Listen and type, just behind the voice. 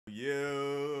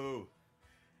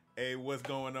what's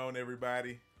going on,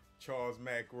 everybody? Charles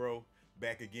Macro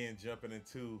back again, jumping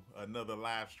into another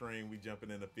live stream. We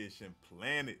jumping into Fishing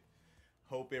Planet.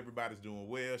 Hope everybody's doing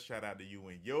well. Shout out to you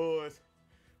and yours.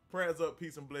 Prayers up,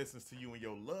 peace and blessings to you and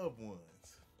your loved ones.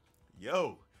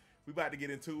 Yo, we about to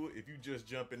get into it. If you just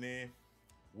jumping in,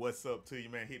 what's up to you,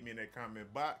 man? Hit me in that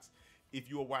comment box. If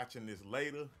you are watching this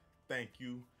later, thank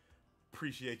you.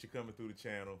 Appreciate you coming through the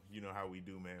channel. You know how we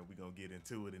do, man. We're going to get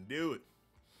into it and do it.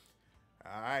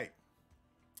 All right.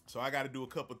 So I got to do a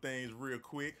couple things real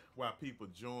quick while people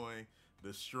join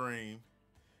the stream.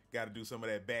 Got to do some of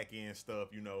that back end stuff,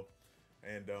 you know,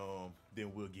 and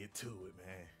then we'll get to it,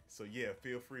 man. So yeah,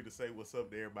 feel free to say what's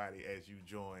up to everybody as you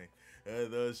join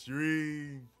the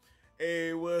stream.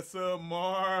 Hey, what's up,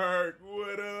 Mark?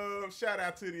 What up? Shout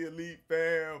out to the Elite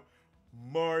fam.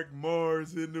 Mark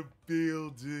Mars in the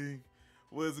building.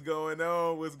 What's going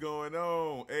on? What's going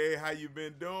on? Hey, how you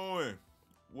been doing?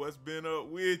 What's been up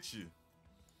with you?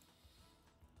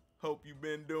 Hope you've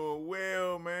been doing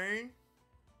well, man.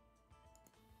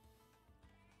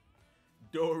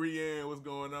 Dorian, what's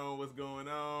going on? What's going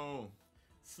on?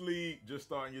 Sleep, just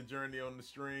starting your journey on the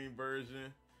stream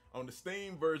version. On the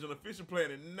Steam version of Fishing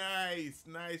Planet. Nice,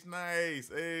 nice,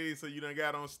 nice. Hey, so you done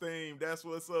got on Steam. That's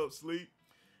what's up, Sleep.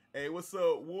 Hey, what's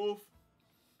up, Wolf?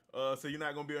 So you're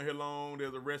not going to be on here long.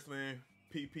 There's a wrestling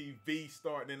PPV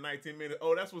starting in 19 minutes.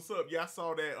 Oh, that's what's up. Yeah, I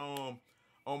saw that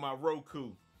on my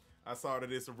Roku. I saw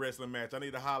that it's a wrestling match. I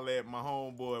need to holler at my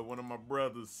homeboy, one of my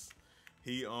brothers.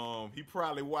 He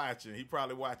probably watching. He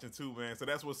probably watching too, man. So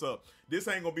that's what's up. This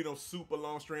ain't gonna be no super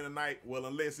long stream tonight. Well,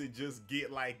 unless it just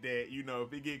get like that. You know,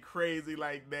 if it get crazy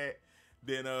like that,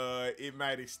 then it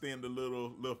might extend a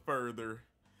little further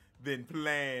than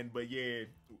planned. But yeah,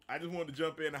 I just wanted to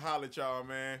jump in and holler at y'all,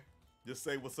 man. Just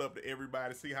say what's up to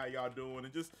everybody, see how y'all doing,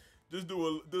 and just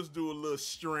do a little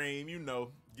stream, you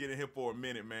know, get in here for a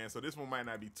minute, man. So this one might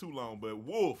not be too long, but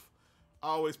Wolf, I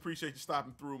always appreciate you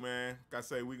stopping through, man. Like I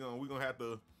say, we're gonna have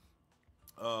to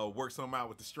work something out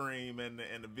with the stream and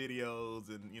the videos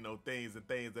and, you know, things of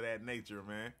that nature,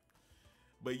 man.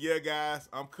 But yeah, guys,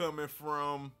 I'm coming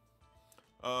from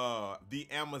the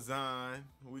Amazon.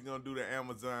 We're gonna do the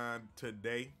Amazon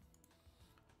today.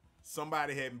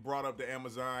 Somebody had brought up the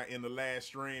Amazon in the last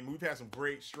stream. We've had some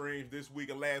great streams this week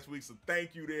and last week, so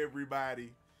thank you to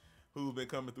everybody who's been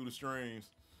coming through the streams.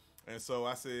 And so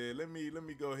I said, let me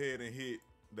go ahead and hit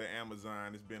the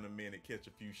Amazon. It's been a minute. Catch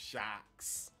a few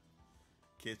shocks.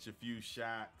 Catch a few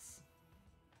shocks.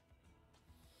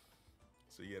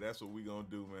 So yeah, that's what we gonna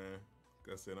do, man.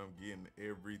 Like I said, I'm getting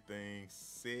everything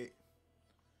set,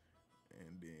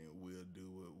 and then we'll do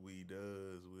what we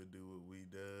does. We'll do what we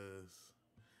does.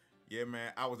 Yeah,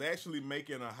 man, I was actually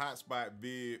making a hotspot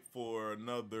vid for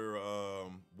another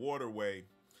waterway.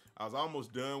 I was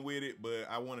almost done with it, but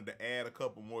I wanted to add a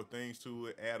couple more things to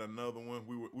it, add another one.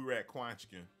 We were at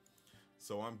Quanchkin,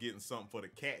 so I'm getting something for the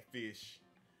catfish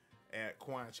at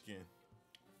Quanchkin.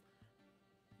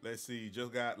 Let's see,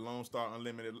 just got Lone Star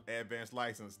Unlimited Advanced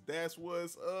License. That's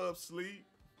what's up, Sleep.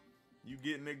 You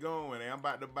getting it going. I'm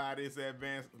about to buy this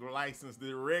advanced license,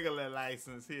 the regular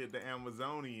license here at the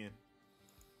Amazonian.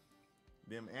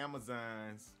 Them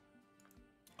Amazons.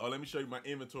 Oh, let me show you my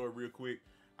inventory real quick.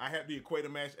 I have the Equator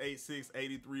Match 8.6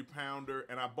 83 pounder,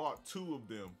 and I bought two of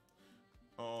them.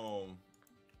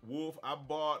 Wolf, I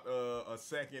bought a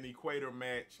second Equator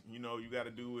Match. You know, you got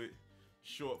to do it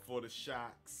short for the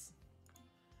shocks.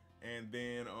 And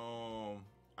then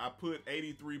I put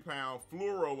 83-pound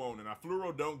fluoro on it. Now,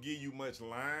 fluoro don't give you much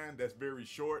line. That's very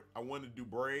short. I wanted to do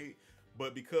braid.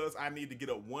 But because I need to get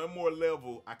up one more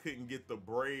level, I couldn't get the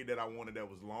braid that I wanted that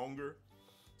was longer.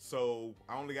 So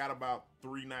I only got about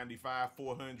 395,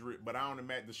 400, but I don't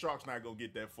imagine the shark's not gonna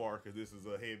get that far because this is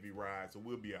a heavy ride. So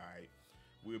we'll be all right.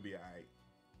 We'll be all right.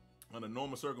 Under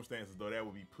normal circumstances, though, that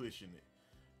would be pushing it.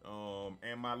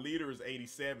 And my leader is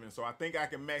 87, so I think I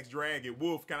can max drag it.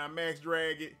 Wolf, can I max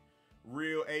drag it?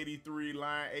 Reel 83,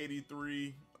 line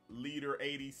 83, leader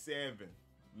 87.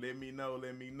 Let me know.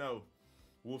 Let me know.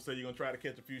 Wolf said you're going to try to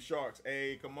catch a few sharks.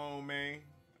 Hey, come on, man.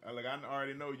 Like, I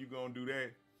already know you're going to do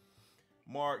that.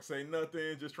 Mark, say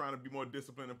nothing. Just trying to be more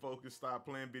disciplined and focused. Stop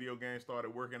playing video games.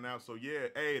 Started working out. So, yeah.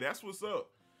 Hey, that's what's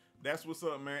up. That's what's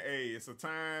up, man. Hey, it's a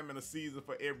time and a season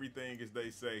for everything, as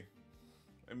they say.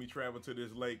 Let me travel to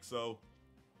this lake. So,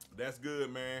 that's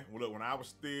good, man. Well, look, when I was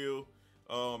still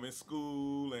in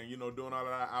school and, you know, doing all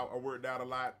that, I worked out a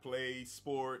lot, played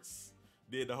sports,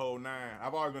 did the whole nine.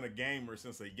 I've always been a gamer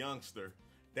since a youngster.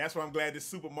 That's why I'm glad this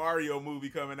Super Mario movie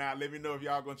coming out. Let me know if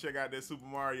y'all gonna check out that Super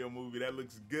Mario movie. That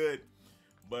looks good.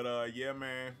 But yeah,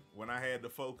 man, when I had to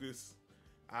focus,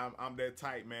 I'm that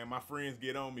type, man. My friends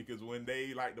get on me because when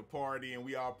they like to party and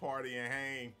we all party and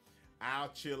hang, I'll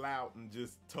chill out and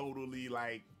just totally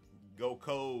like go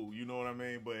cold. You know what I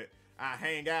mean? But I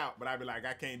hang out, but I be like,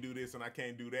 I can't do this and I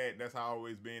can't do that. That's how I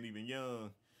always been, even young.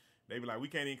 They be like, we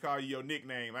can't even call you your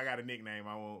nickname. I got a nickname.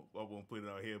 I won't put it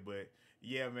on here, but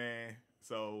yeah, man.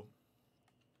 So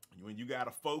when you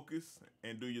gotta focus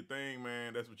and do your thing,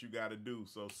 man, that's what you gotta do.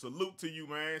 So salute to you,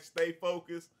 man. Stay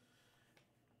focused.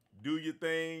 Do your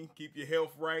thing. Keep your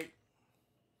health right.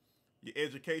 Your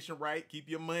education right. Keep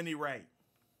your money right.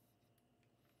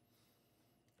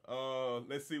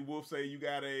 Let's see. Wolf say you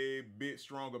got a bit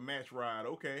stronger match ride.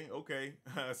 Okay, okay.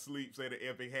 Sleep say the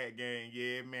epic hat gang.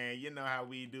 Yeah, man. You know how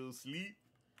we do. Sleep.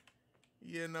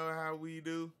 You know how we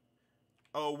do.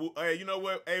 Oh, hey, you know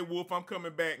what? Hey, Wolf, I'm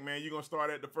coming back, man. You're gonna start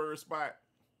at the first spot.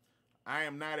 I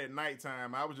am not at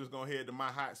nighttime. I was just gonna head to my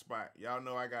hot spot. Y'all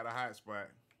know I got a hot spot.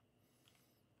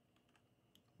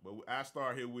 But I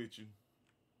start here with you.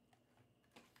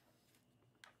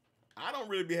 I don't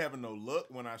really be having no luck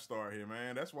when I start here,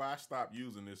 man. That's why I stopped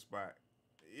using this spot.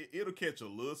 It'll catch a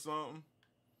little something,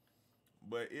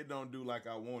 but it don't do like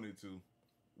I want it to.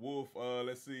 Wolf,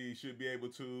 let's see, should be able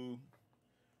to,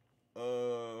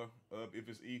 if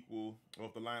it's equal, or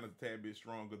if the line is a tad bit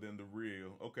stronger than the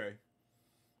real. Okay.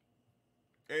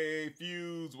 Hey,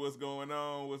 Fuse, what's going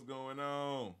on? What's going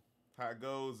on? How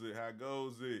goes it? How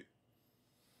goes it?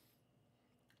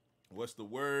 What's the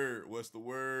word? What's the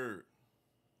word?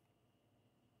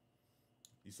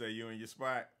 You say you in your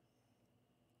spot?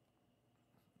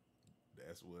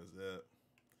 That's what's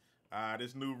up.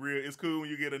 This new reel, it's cool when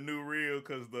you get a new reel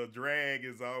because the drag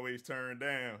is always turned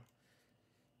down.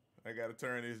 I got to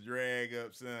turn this drag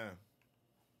up some. I'm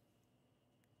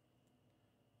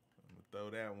going to throw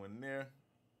that one there.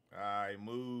 All right,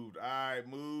 moved. All right,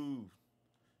 moved.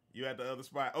 You at the other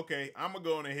spot. Okay, I'm going to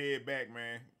go on and head back,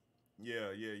 man. Yeah.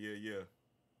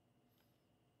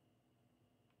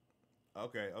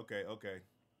 Okay.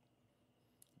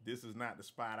 This is not the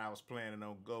spot I was planning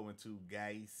on going to,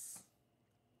 guys.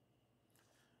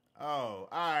 Oh,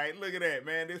 all right. Look at that,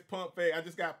 man. This pump fake. I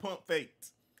just got pump faked.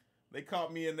 They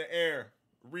caught me in the air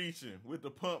reaching with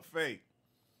the pump fake.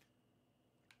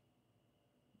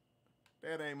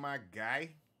 That ain't my guy.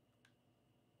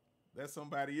 That's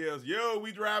somebody else. Yo,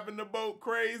 we driving the boat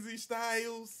crazy,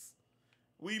 Styles.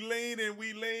 We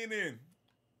leaning.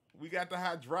 We got the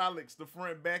hydraulics, the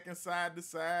front, back, and side to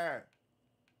side.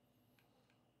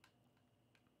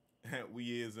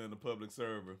 We is in the public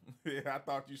server. I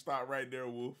thought you stopped right there,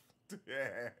 Wolf.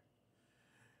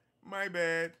 My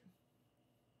bad.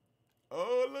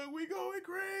 Oh, look, we going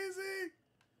crazy.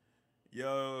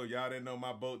 Yo, y'all didn't know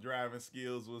my boat driving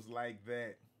skills was like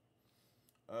that.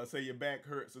 Say your back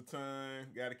hurts a ton.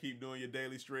 Got to keep doing your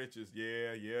daily stretches.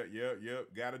 Yeah.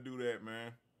 Got to do that,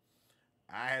 man.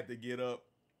 I had to get up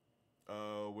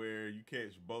where you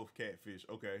catch both catfish.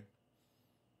 Okay.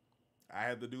 I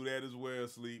had to do that as well,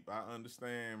 Sleep. I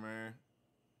understand, man.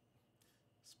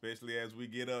 Especially as we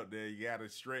get up there, you got to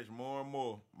stretch more and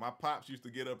more. My pops used to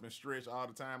get up and stretch all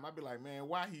the time. I'd be like, man,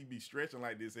 why he be stretching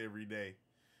like this every day?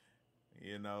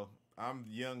 You know, I'm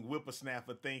young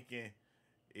whippersnapper thinking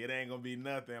it ain't going to be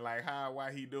nothing. Like,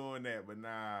 why he doing that? But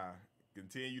nah,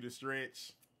 continue to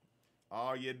stretch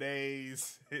all your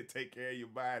days. Take care of your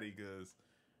body because,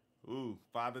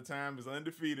 Father Time is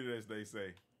undefeated, as they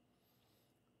say.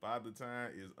 Father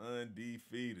Time is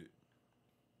undefeated.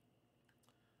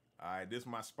 All right, this is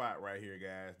my spot right here,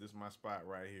 guys. This is my spot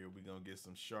right here. We're going to get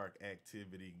some shark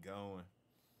activity going.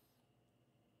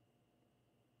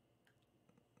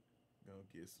 Gonna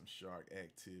get some shark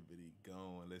activity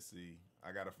going. Let's see.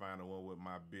 I got to find the one with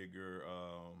my bigger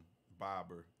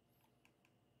bobber.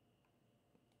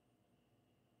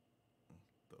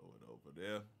 Throw it over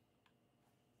there.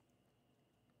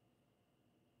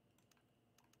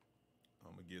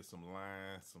 I'm going to get some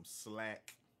line, some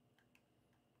slack.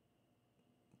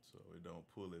 So it don't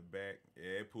pull it back.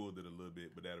 Yeah, it pulled it a little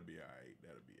bit, but that'll be all right.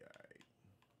 That'll be all right.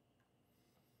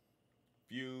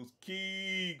 Fuse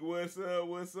Keeg, what's up?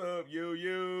 What's up?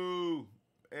 Yo.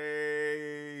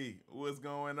 Hey, what's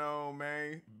going on,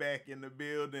 man? Back in the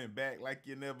building. Back like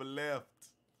you never left.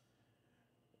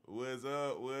 What's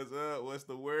up? What's up? What's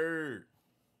the word?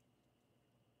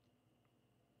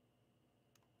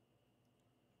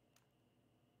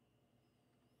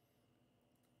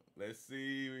 Let's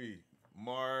see.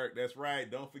 Mark, that's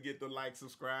right. Don't forget to like,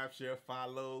 subscribe, share,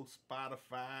 follow,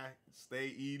 Spotify.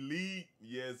 Stay elite.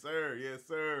 Yes, sir. Yes,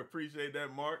 sir. Appreciate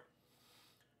that, Mark.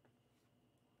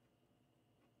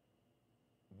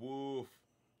 Wolf.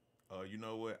 You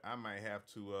know what? I might have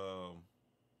to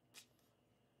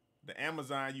The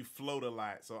Amazon, you float a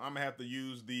lot. So I'm gonna have to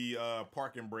use the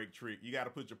parking brake trick. You gotta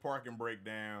put your parking brake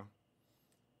down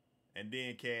and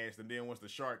then cast, and then once the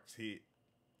sharks hit.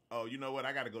 Oh, you know what?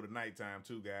 I gotta go to nighttime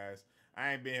too, guys.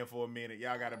 I ain't been here for a minute.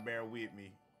 Y'all gotta bear with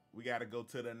me. We gotta go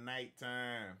to the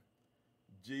nighttime.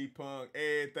 G-Punk,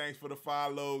 hey, thanks for the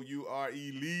follow. You are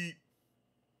elite.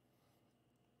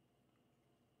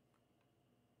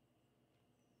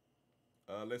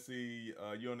 Let's see.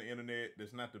 You're on the internet.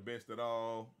 That's not the best at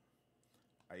all.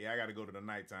 Yeah, I gotta go to the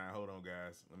nighttime. Hold on,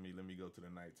 guys. Let me go to the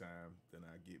nighttime. Then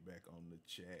I'll get back on the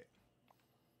chat.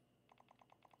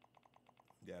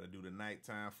 Gotta do the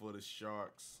nighttime for the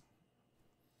sharks.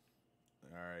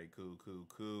 All right,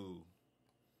 cool.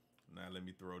 Now let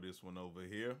me throw this one over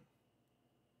here.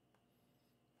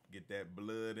 Get that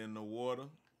blood in the water.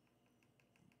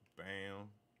 Bam.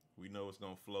 We know it's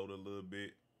gonna float a little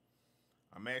bit.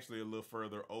 I'm actually a little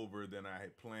further over than I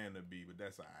had planned to be, but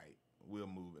that's all right. We'll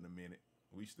move in a minute.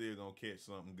 We still gonna catch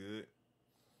something good.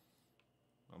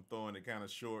 I'm throwing it kind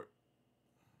of short.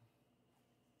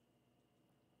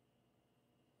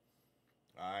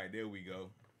 All right, there we go.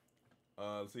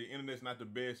 See, internet's not the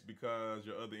best because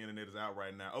your other internet is out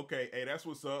right now. Okay, hey, that's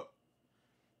what's up.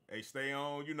 Hey, stay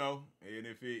on, you know. And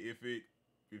if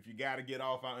you gotta get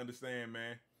off, I understand,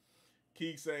 man.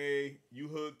 Keek say you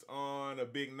hooked on a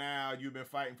big now. You've been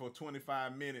fighting for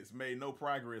 25 minutes, made no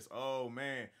progress. Oh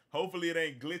man. Hopefully it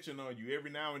ain't glitching on you. Every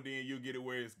now and then you'll get it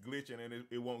where it's glitching and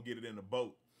it won't get it in the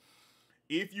boat.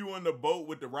 If you in the boat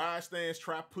with the ride stands,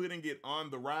 try putting it on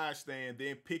the ride stand,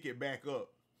 then pick it back up.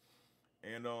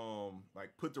 And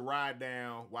like put the ride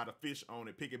down while the fish on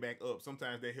it, pick it back up.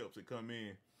 Sometimes that helps it come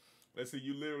in. Let's see,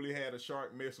 you literally had a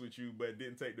shark mess with you, but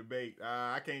didn't take the bait.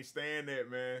 I can't stand that,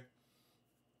 man.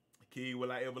 Key,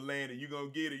 will I ever land it? You gonna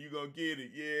get it, you gonna get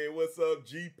it. Yeah, what's up,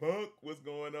 G-Punk? What's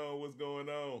going on, what's going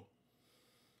on?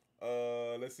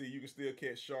 Let's see, you can still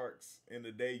catch sharks in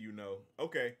the day, you know.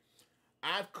 Okay,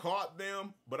 I've caught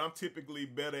them, but I'm typically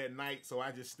better at night, so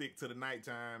I just stick to the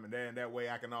nighttime, and then that way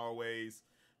I can always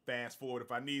fast forward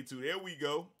if I need to. There we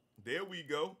go. There we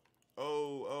go.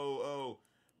 Oh.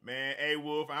 Man, hey,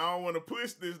 Wolf, I don't want to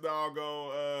push this doggone.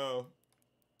 All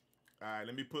right,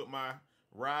 let me put my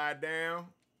ride down.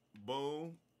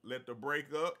 Boom. Let the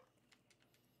brake up.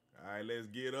 All right, let's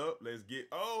get up. Let's get.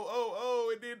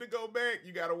 Oh, it did to go back.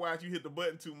 You got to watch. You hit the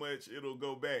button too much, it'll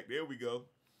go back. There we go.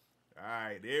 All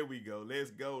right, there we go.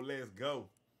 Let's go. Let's go.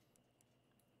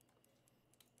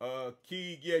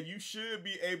 Key, yeah, you should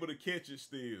be able to catch it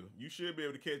still. You should be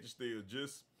able to catch it still.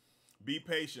 Just be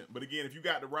patient. But again, if you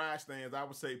got the ride stands, I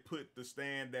would say put the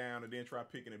stand down and then try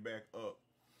picking it back up.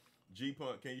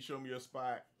 G-Punk, can you show me your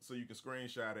spot so you can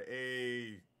screenshot it?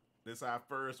 Hey, this our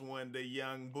first one, the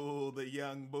young bull, the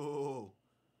young bull.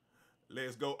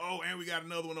 Let's go. Oh, and we got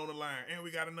another one on the line. And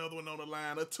we got another one on the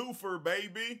line. A twofer,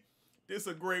 baby. This is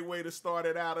a great way to start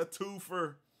it out. A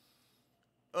twofer.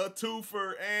 A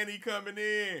twofer, and he coming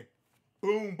in.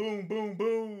 Boom, boom, boom,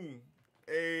 boom.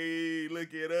 Hey,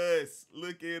 look at us.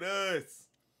 Look at us.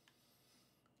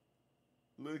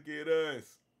 Look at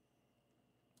us.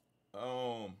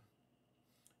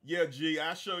 Yeah, G,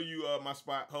 I'll show you my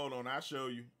spot. Hold on, I'll show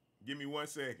you. Give me 1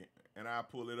 second, and I'll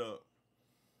pull it up.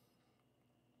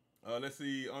 Let's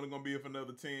see. Only gonna be here for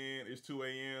another 10. It's 2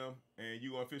 a.m. and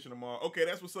you going fishing tomorrow. Okay,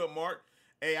 that's what's up, Mark.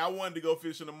 Hey, I wanted to go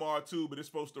fishing tomorrow too, but it's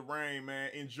supposed to rain, man.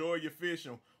 Enjoy your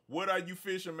fishing. What are you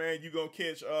fishing, man? You gonna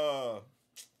catch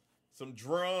some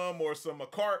drum or some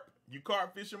carp? You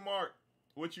carp fishing, Mark?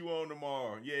 What you on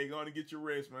tomorrow? Yeah, you're gonna get your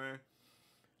rest, man.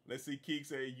 Let's see. Keek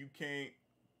say you can't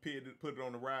put it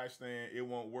on the ride stand. It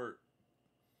won't work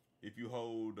if you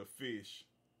hold the fish.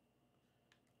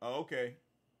 Oh, okay.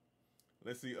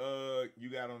 Let's see. You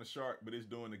got on the shark, but it's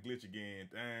doing the glitch again.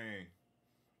 Dang.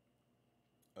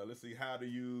 Let's see. How do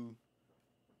you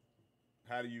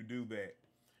do that?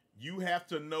 You have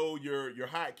to know your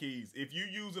hotkeys. If you're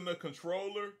using a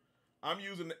controller, I'm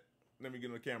using. Let me get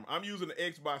on the camera. I'm using the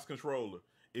Xbox controller.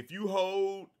 If you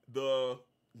hold the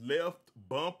left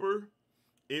bumper,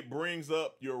 it brings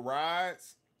up your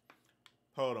rides.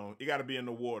 Hold on. It got to be in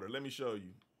the water. Let me show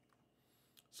you.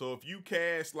 So if you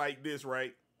cast like this,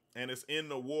 right, and it's in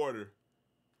the water,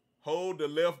 hold the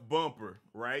left bumper,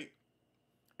 right?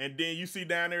 And then you see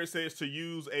down there it says to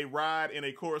use a rod in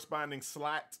a corresponding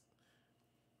slot.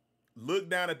 Look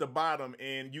down at the bottom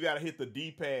and you got to hit the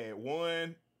D-pad.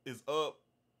 1 is up.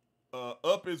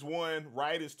 Up is 1,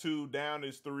 right is 2, down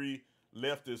is 3,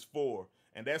 left is 4.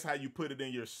 And that's how you put it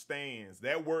in your stands.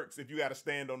 That works if you got to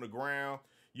stand on the ground.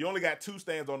 You only got 2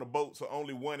 stands on the boat, so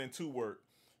only 1 and 2 work.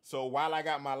 So while I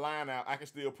got my line out, I can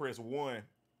still press 1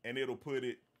 and it'll put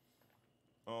it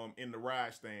in the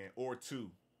ride stand, or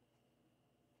 2.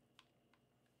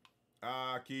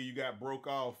 Ah, Key, you got broke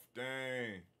off.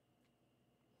 Dang.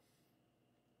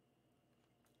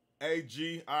 Hey,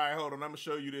 G. All right, hold on. I'm going to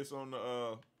show you this on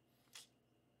the...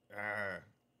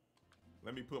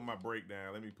 let me put my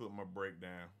breakdown. Let me put my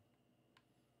breakdown.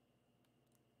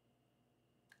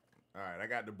 All right, I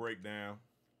got the breakdown.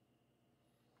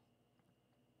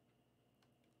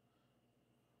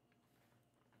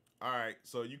 All right,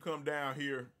 so you come down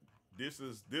here. This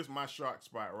is my shark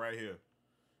spot right here.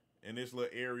 In this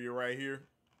little area right here.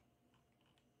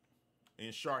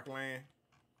 In Shark Land.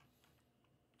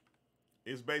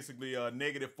 It's basically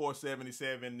negative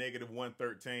 477, negative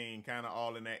 113, kind of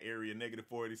all in that area. Negative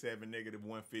 487, negative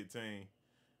 115.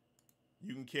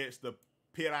 You can catch the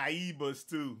piraibas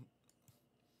too,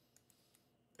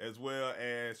 as well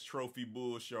as trophy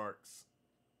bull sharks.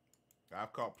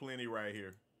 I've caught plenty right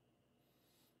here.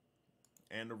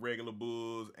 And the regular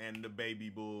bulls and the baby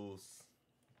bulls.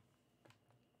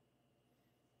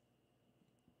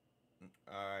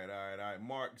 All right.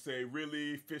 Mark say,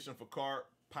 really fishing for carp,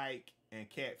 pike, and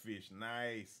catfish.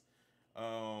 Nice.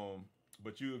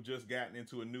 But you have just gotten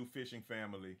into a new fishing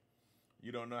family.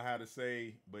 You don't know how to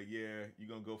say, but yeah, you're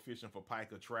going to go fishing for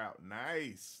pike or trout.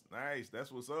 Nice.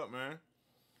 That's what's up, man.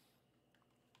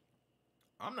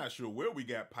 I'm not sure where we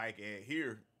got pike at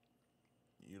here.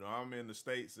 You know, I'm in the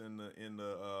States in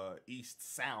the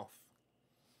east south.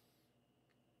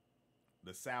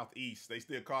 The southeast. They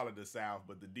still call it the south,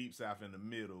 but the deep south in the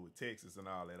middle with Texas and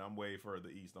all that. I'm way further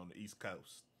east on the east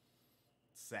coast.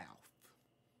 South.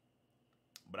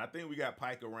 But I think we got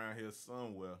pike around here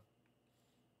somewhere.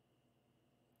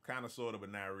 Kind of, sort of,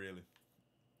 but not really.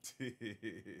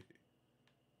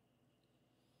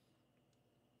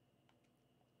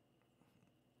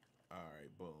 All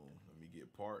right, boom. Let me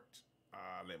get parked.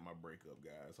 Let my break up,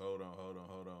 guys. Hold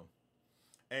on.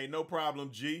 Hey, no problem,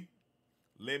 G.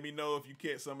 Let me know if you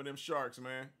catch some of them sharks,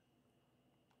 man.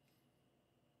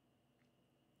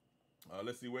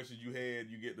 Let's see, where should you head?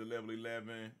 You get to level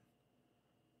 11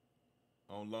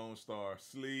 on Lone Star.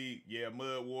 Sleep, yeah,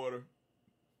 mud water.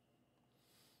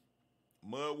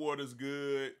 Mud water's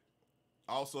good.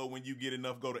 Also, when you get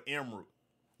enough, go to Emerald.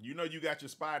 You know you got your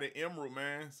spot at Emerald,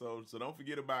 man. So don't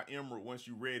forget about Emerald once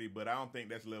you're ready. But I don't think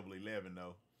that's level 11,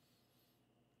 though.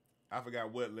 I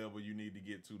forgot what level you need to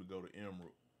get to go to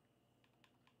Emerald.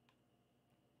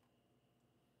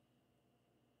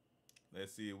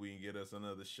 Let's see if we can get us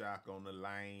another shock on the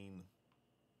line.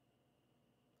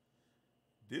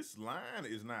 This line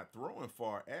is not throwing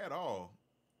far at all.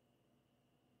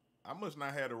 I must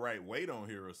not have the right weight on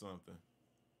here or something.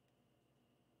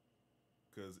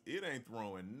 Because it ain't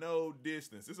throwing no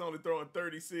distance. It's only throwing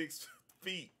 36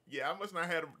 feet. Yeah, I must not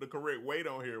have the correct weight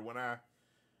on here when I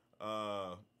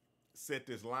set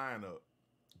this line up.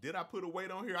 Did I put a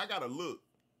weight on here? I got to look.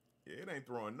 Yeah, it ain't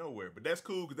throwing nowhere. But that's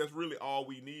cool because that's really all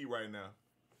we need right now.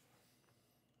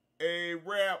 Hey,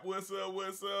 Rap, what's up?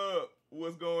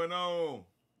 What's going on?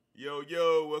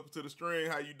 Yo, welcome to the stream.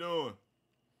 How you doing?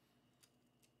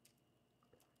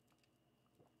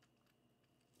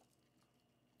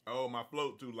 Oh, my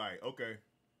float too light. Okay.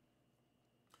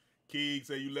 Keeg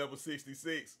say you level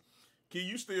 66. Key,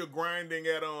 you still grinding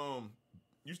at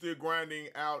you still grinding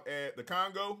out at the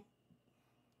Congo?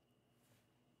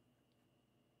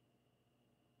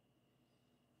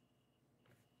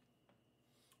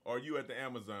 Or are you at the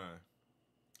Amazon?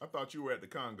 I thought you were at the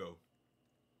Congo.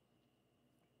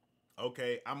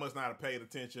 Okay, I must not have paid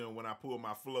attention when I pulled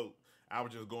my float. I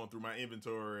was just going through my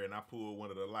inventory and I pulled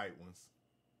one of the light ones.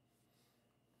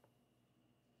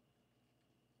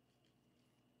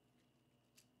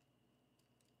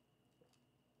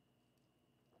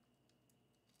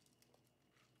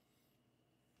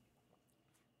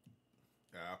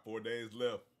 Ah, 4 days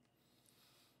left.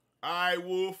 All right,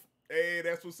 Wolf. Hey,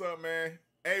 that's what's up, man.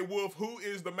 Hey, Wolf, who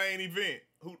is the main event?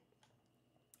 Who?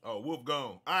 Oh, Wolf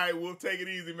gone. All right, Wolf, take it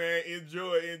easy, man.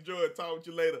 Enjoy. Talk with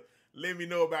you later. Let me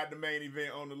know about the main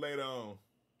event on the later on.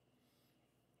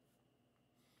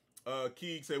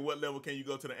 Keeg say, what level can you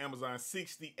go to the Amazon?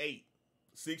 68.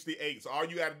 68. So all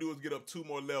you got to do is get up 2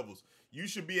 more levels. You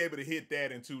should be able to hit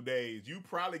that in 2 days. You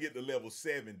probably get to level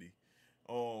 70.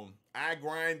 I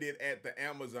grinded at the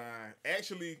Amazon.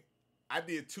 Actually, I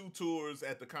did 2 tours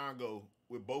at the Congo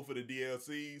with both of the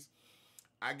DLCs.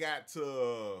 I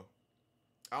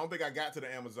don't think I got to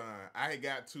the Amazon. I had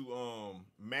got to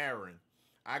Marin.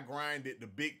 I grinded the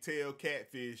big tail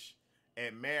catfish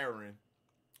at Marin.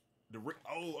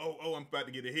 I'm about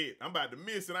to get a hit. I'm about to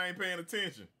miss it. I ain't paying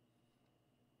attention.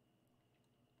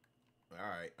 All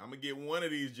right, I'm gonna get one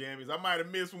of these jammies. I might have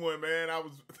missed one, man. I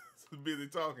was busy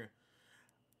talking.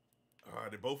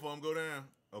 Did both of them go down?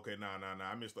 Okay, nah.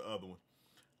 I missed the other one.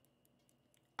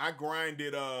 I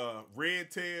grinded red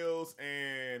tails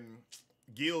and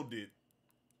gilded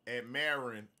at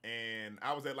Marin, and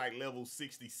I was at like level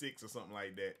 66 or something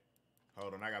like that.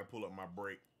 Hold on, I gotta pull up my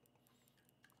break.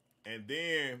 And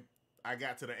then I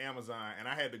got to the Amazon, and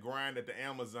I had to grind at the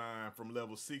Amazon from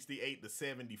level 68 to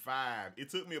 75.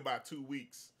 It took me about 2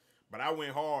 weeks, but I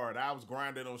went hard. I was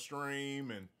grinding on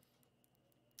stream, and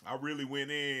I really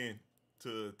went in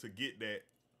to get that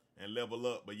and level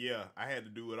up. But yeah, I had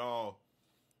to do it all.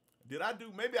 Did I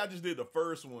do, maybe I just did the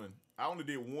first one. I only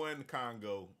did one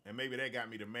Congo, and maybe that got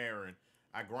me to Marin.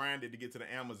 I grinded to get to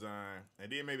the Amazon,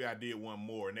 and then maybe I did one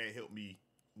more, and that helped me,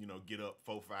 you know, get up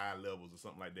 4, 5 levels or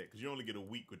something like that. Because you only get a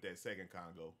week with that second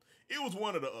Congo. It was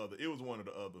one or the other. It was one or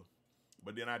the other.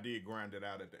 But then I did grind it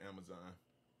out at the Amazon.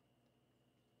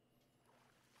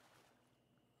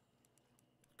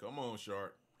 Come on,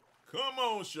 Shark. Come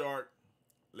on, Shark.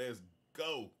 Let's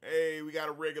go. Hey, we got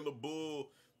a regular bull.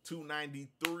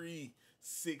 293.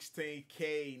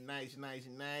 16K. Nice, nice,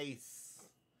 nice.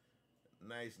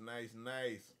 Nice, nice,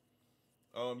 nice.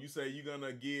 You say you're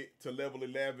gonna get to level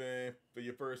 11 for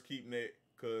your first keep net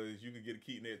because you can get a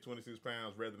keep net 26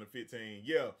 pounds rather than 15.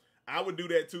 Yeah, I would do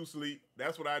that too, Sleep.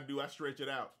 That's what I do. I stretch it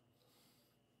out.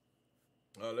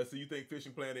 Let's see. You think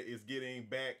Fishing Planet is getting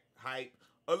back hype?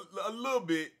 A little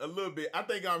bit, a little bit. I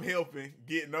think I'm helping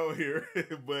getting on here,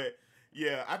 but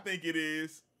yeah, I think it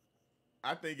is.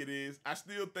 I think it is. I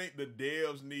still think the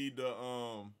devs need to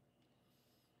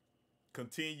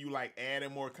continue like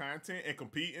adding more content and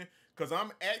competing. Because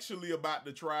I'm actually about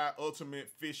to try Ultimate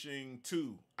Fishing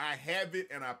 2. I have it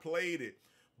and I played it.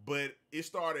 But it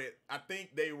started, I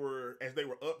think as they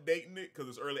were updating it, because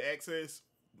it's early access,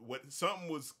 something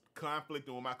was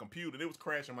conflicting with my computer. And it was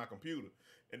crashing my computer.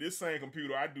 And this same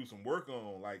computer I do some work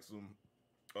on, like some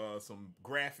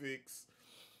graphics,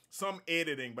 some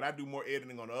editing. But I do more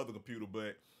editing on the other computer.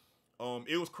 But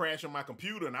it was crashing my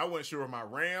computer. And I wasn't sure if my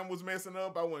RAM was messing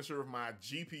up. I wasn't sure if my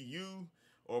GPU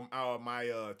or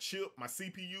my chip, my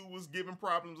CPU was giving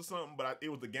problems or something, but it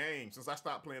was the game. Since I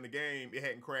stopped playing the game, it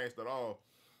hadn't crashed at all.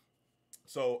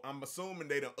 So I'm assuming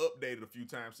they done updated a few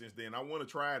times since then. I want to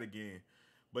try it again.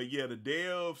 But yeah, the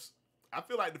devs, I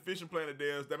feel like the Fishing Planet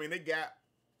devs, I mean, they got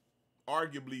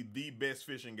arguably the best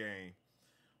fishing game.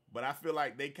 But I feel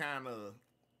like they kind of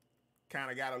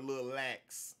got a little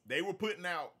lax. They were putting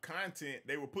out content.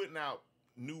 They were putting out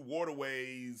new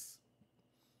waterways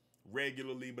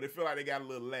regularly, but it feel like they got a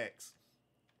little lax.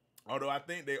 Although I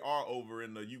think they are over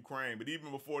in the Ukraine, but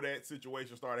even before that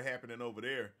situation started happening over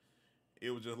there, it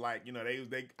was just like, you know,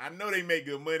 I know they make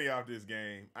good money off this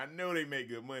game. I know they make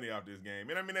good money off this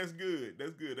game. And I mean, that's good.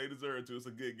 That's good. They deserve to. It's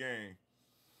a good game.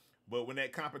 But when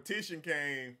that competition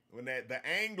came, when the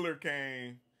angler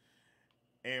came,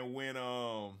 and when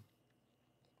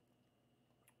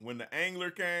the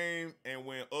angler came and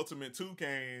when Ultimate 2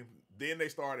 came, then they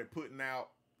started putting out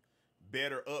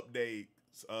better updates,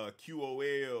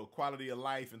 QOL, quality of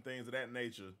life, and things of that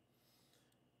nature.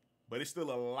 But it's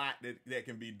still a lot that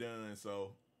can be done.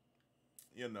 So,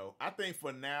 you know, I think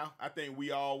for now, I think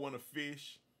we all want to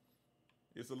fish.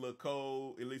 It's a little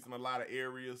cold, at least in a lot of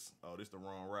areas. Oh, this is the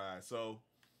wrong ride. So,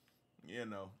 you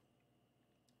know,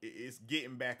 it's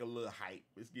getting back a little hype.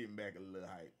 It's getting back a little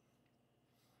hype.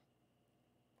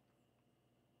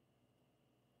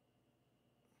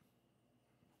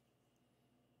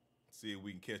 See if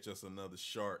we can catch us another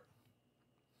shark.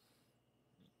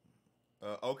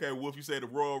 Okay, Wolf, you say the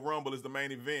Royal Rumble is the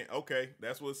main event. Okay,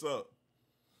 that's what's up.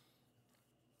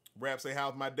 Rap say,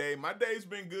 how's my day? My day's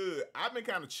been good. I've been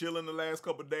kind of chilling the last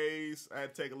couple days. I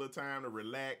had to take a little time to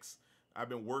relax. I've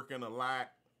been working a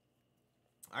lot.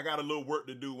 I got a little work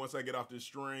to do once I get off this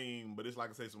stream, but it's like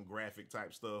I say, some graphic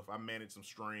type stuff. I manage some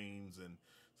streams and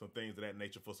some things of that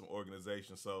nature for some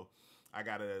organization. So I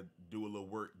got to do a little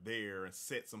work there and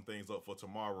set some things up for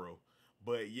tomorrow.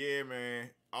 But yeah,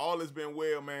 man, all has been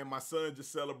well, man. My son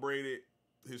just celebrated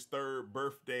his 3rd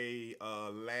birthday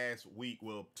last week,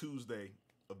 well, Tuesday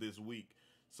of this week.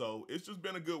 So it's just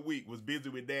been a good week. Was busy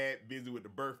with that, busy with the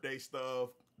birthday stuff,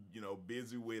 you know,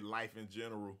 busy with life in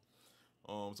general.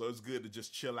 So it's good to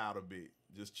just chill out a bit.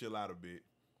 Just chill out a bit.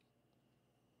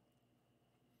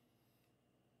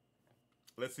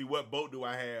 Let's see, what boat do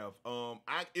I have?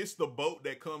 It's the boat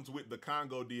that comes with the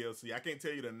Congo DLC. I can't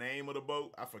tell you the name of the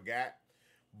boat. I forgot.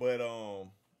 But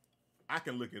I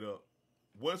can look it up.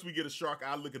 Once we get a shark,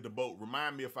 I'll look at the boat.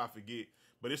 Remind me if I forget.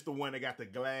 But it's the one that got the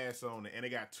glass on it, and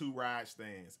it got 2 ride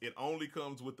stands. It only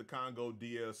comes with the Congo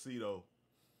DLC, though.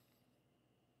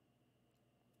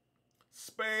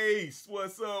 Space,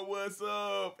 what's up, what's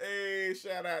up? Hey,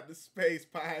 shout out to Space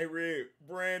Pirate.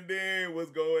 Brandon,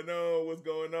 what's going on? What's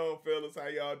going on, fellas? How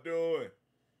y'all doing?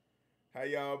 How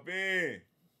y'all been?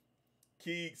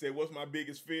 Keeg said, "What's my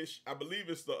biggest fish?" I believe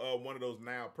it's the one of those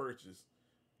Nile perches.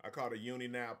 I caught a uni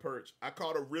Nile perch. I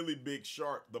caught a really big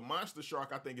shark. The monster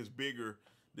shark I think is bigger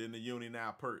than the uni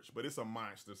Nile perch, but it's a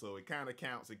monster, so it kind of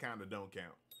counts. It kind of don't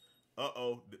count.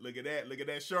 Uh-oh, look at that. Look at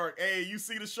that shark. Hey, you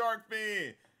see the shark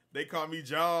fin? They call me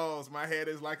Jaws. My head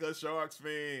is like a shark's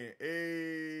fin.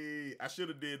 Hey, I should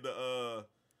have did the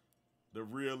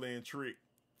reel in trick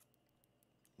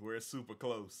where it's super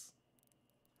close.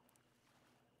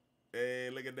 Hey,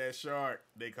 look at that shark.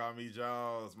 They call me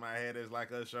Jaws. My head is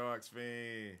like a shark's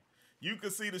fin. You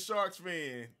can see the shark's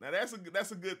fin. Now that's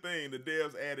a good thing. The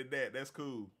devs added that. That's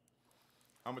cool.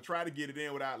 I'm gonna try to get it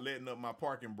in without letting up my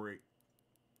parking brake.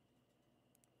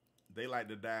 They like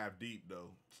to dive deep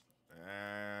though.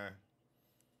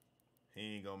 He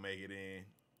ain't gonna make it in.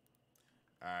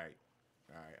 All right.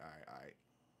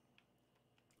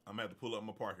 I'm gonna have to pull up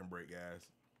my parking brake, guys.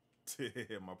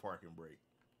 My parking brake.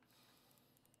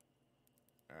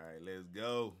 All right, let's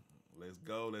go. Let's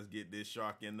go. Let's get this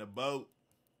shark in the boat.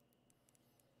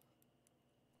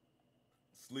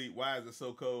 Sleep. Why is it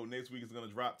so cold? Next week it's gonna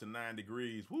drop to 9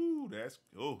 degrees. Woo, that's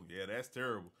that's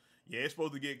terrible. Yeah, it's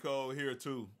supposed to get cold here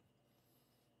too.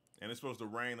 And it's supposed to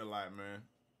rain a lot, man.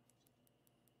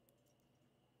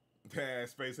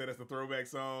 Space said that's the throwback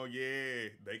song. Yeah,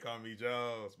 they call me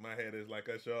Jaws. My head is like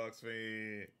a shark's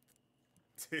fin.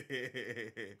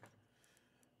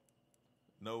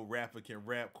 No rapper can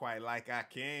rap quite like I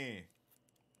can.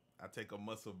 I take a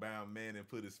muscle-bound man and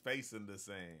put his face in the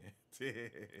sand.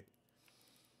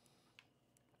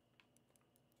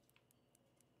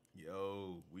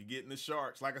 Yo, we getting the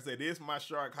sharks. Like I said, this is my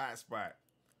shark hotspot.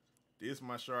 This is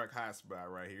my shark hotspot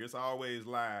right here. It's always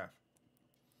live.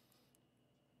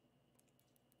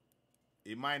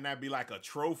 It might not be like a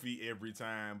trophy every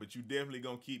time, but you definitely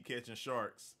gonna keep catching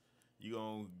sharks. You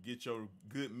gonna get your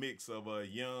good mix of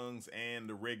youngs and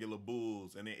the regular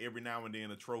bulls, and then every now and then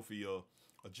a trophy will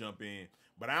jump in.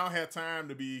 But I don't have time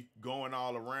to be going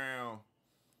all around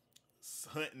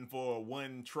hunting for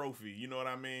one trophy. You know what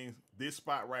I mean? This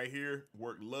spot right here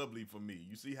worked lovely for me.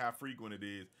 You see how frequent it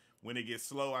is. When it gets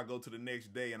slow, I go to the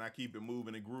next day and I keep it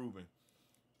moving and grooving.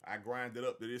 I grind it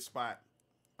up to this spot,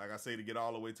 like I say, to get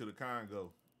all the way to the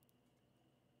Congo.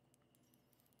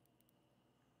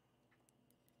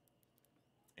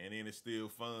 And then it's still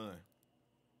fun.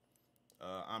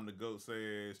 I'm the GOAT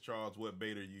says, Charles, what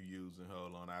bait are you using?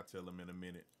 Hold on, I'll tell him in a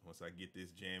minute once I get this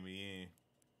jammy in.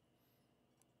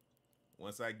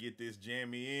 Once I get this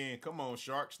jammy in. Come on,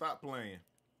 shark, stop playing.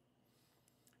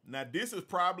 Now, this is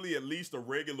probably at least a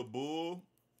regular bull,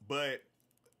 but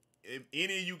if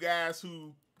any of you guys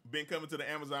who been coming to the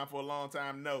Amazon for a long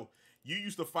time know, you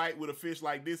used to fight with a fish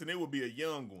like this and it would be a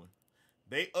young one.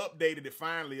 They updated it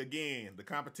finally again. The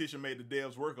competition made the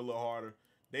devs work a little harder.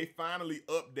 They finally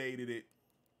updated it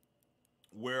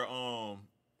where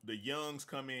the youngs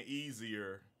come in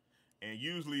easier. And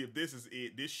usually if this is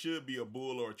it, this should be a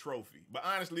bull or a trophy. But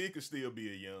honestly, it could still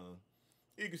be a young.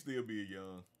 It could still be a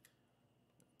young.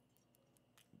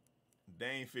 They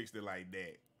ain't fixed it like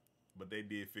that, but they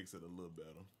did fix it a little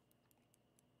better.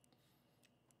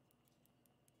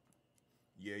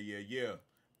 Yeah.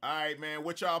 All right, man.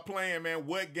 What y'all playing, man?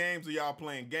 What games are y'all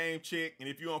playing? Game check. And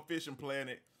if you're on Fishing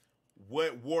Planet,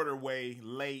 what waterway,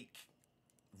 lake,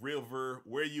 river,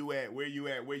 where you at? Where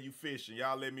you fishing?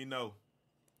 Y'all let me know.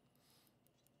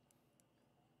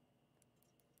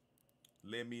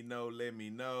 Let me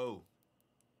know.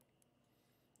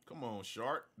 Come on,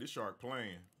 shark. This shark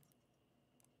playing.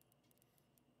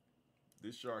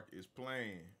 This shark is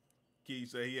playing. Keith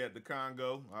said he at the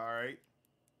Congo. All right.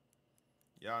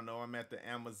 Y'all know I'm at the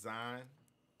Amazon.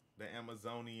 The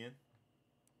Amazonian.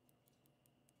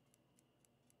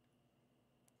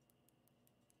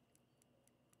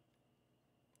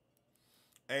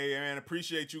 Hey, man,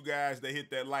 appreciate you guys that hit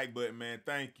that like button, man.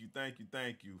 Thank you.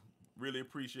 Really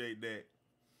appreciate that.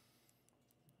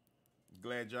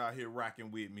 Glad y'all here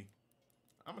rocking with me.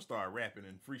 I'm gonna start rapping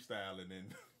and freestyling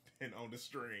and on the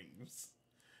streams.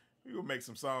 We gonna make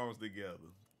some songs together.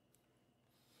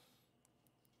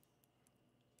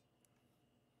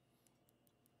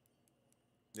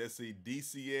 Let's see,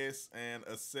 DCS and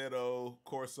Assetto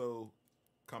Corso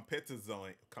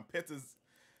Competizione.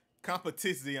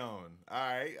 Competizione. All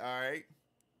right.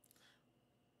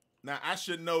 Now, I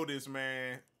should know this,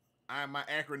 man. My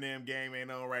acronym game ain't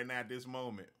on right now at this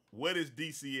moment. What is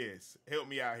DCS? Help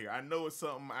me out here. I know it's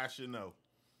something I should know,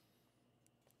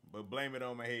 but blame it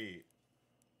on my head.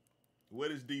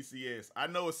 What is DCS? I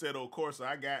know Assetto Corsa.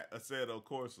 I got Assetto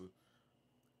Corsa.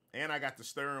 And I got the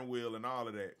steering wheel and all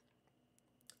of that.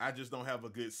 I just don't have a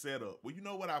good setup. Well, you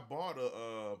know what? I bought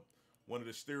one of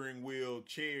the steering wheel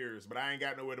chairs, but I ain't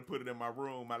got nowhere to put it in my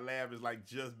room. My lab is like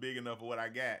just big enough for what I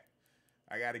got.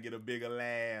 I got to get a bigger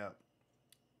lab.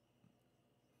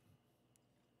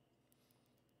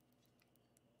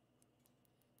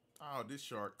 Oh, this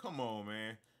shark. Come on,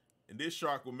 man. And this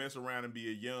shark will mess around and be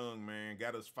a young, man.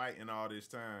 Got us fighting all this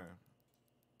time.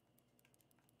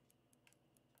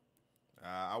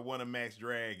 I want to max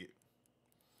drag it.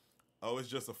 Oh, it's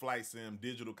just a flight sim,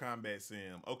 digital combat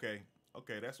sim. Okay.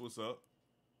 Okay, that's what's up.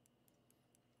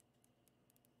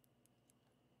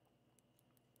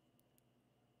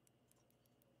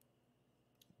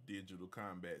 Digital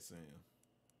combat sim.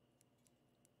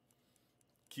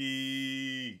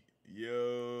 Key.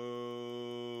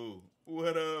 Yo.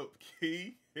 What up,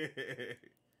 Key?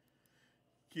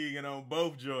 Keying on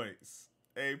both joints.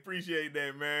 Hey, appreciate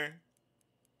that, man.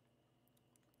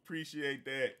 Appreciate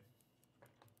that.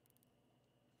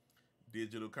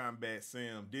 Digital combat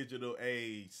sim, digital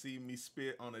age. See me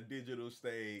spit on a digital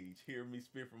stage. Hear me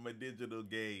spit from a digital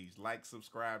gauge. Like,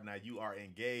 subscribe, now you are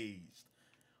engaged.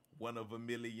 One of a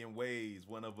million ways,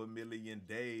 one of a million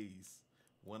days,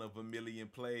 one of a million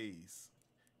plays.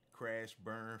 Crash,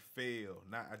 burn, fail.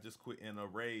 Now I just quit in a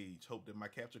rage. Hope that my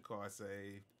capture card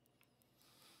saved.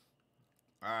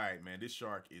 All right, man, this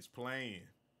shark is playing.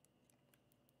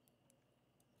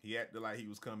 He acted like he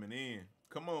was coming in.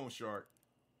 Come on, shark.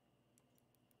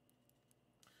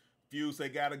 Fuse say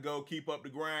gotta go, keep up the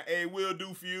grind. Hey, will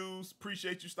do, Fuse.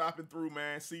 Appreciate you stopping through,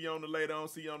 man. See you on the later on.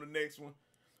 See you on the next one.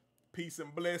 Peace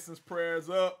and blessings. Prayers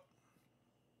up.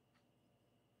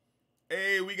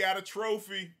 Hey, we got a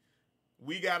trophy.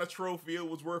 We got a trophy. It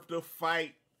was worth the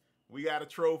fight. We got a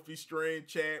trophy. Stream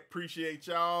chat. Appreciate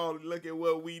y'all. Look at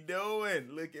what we doing.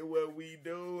 Look at what we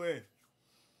doing.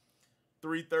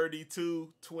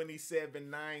 332 27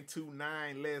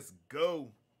 929. Let's go.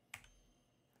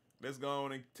 Let's go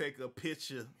on and take a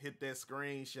picture. Hit that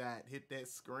screenshot. Hit that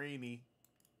screeny.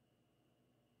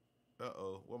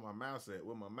 Uh-oh. Where my mouse at?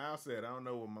 Where my mouse at? I don't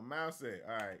know where my mouse at.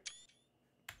 All right.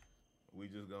 We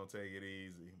just gonna take it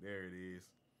easy. There it is.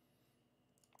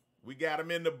 We got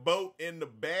him in the boat, in the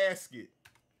basket.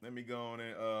 Let me go on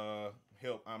and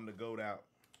help. I'm the goat out.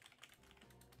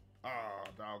 Oh,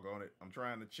 doggone it. I'm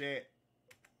trying to chat.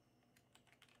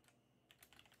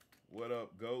 What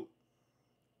up, goat?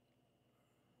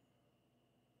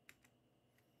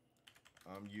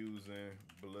 I'm using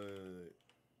blood.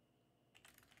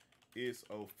 It's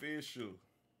official.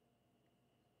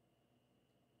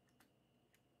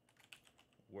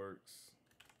 Works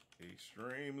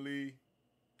extremely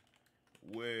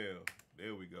well.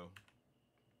 There we go.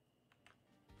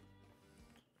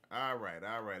 All right,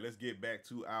 all right. Let's get back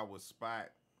to our spot.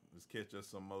 Let's catch us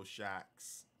some more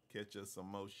shocks. Catch us some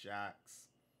more shocks.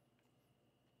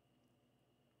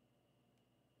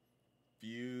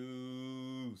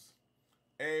 Fuse.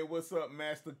 Hey, what's up,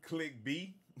 Master Click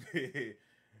B?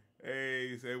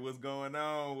 Hey, say what's going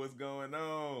on? What's going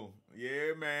on?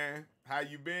 Yeah, man. How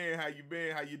you been? How you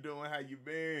been? How you doing? How you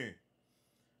been?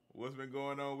 What's been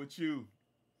going on with you?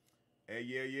 Hey,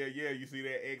 yeah. You see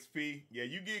that XP? Yeah,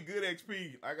 you get good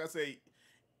XP. Like I say,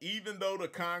 even though the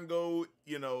Congo,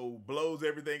 you know, blows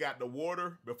everything out the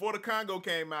water, before the Congo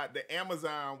came out, the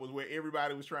Amazon was where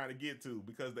everybody was trying to get to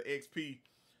because the XP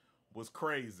was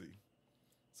crazy.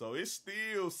 So it's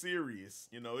still serious.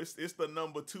 You know, it's the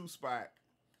number 2 spot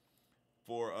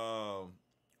for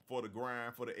the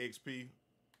grind, for the XP.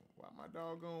 Why my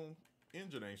doggone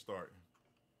engine ain't starting?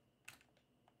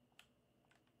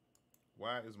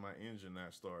 Why is my engine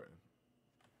not starting?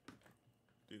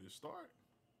 Did it start?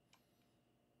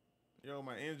 Yo,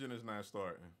 my engine is not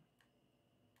starting.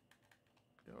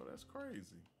 Yo, that's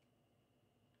crazy.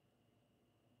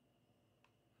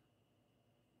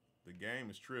 The game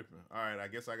is tripping. All right, I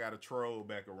guess I got to troll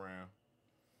back around.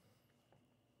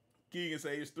 Keegan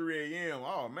say it's 3 a.m.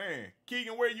 Oh, man.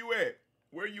 Keegan, where you at?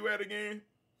 Where you at again?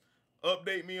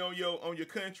 Update me on your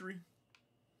country.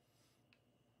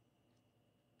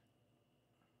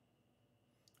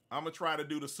 I'm going to try to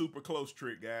do the super close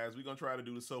trick, guys. We're going to try to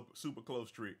do the super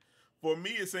close trick. For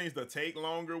me, it seems to take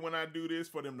longer when I do this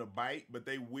for them to bite, but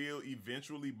they will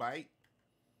eventually bite.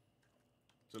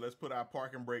 So let's put our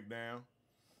parking brake down.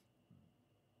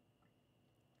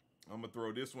 I'm going to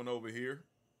throw this one over here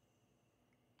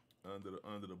under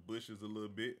the bushes a little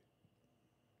bit.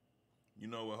 You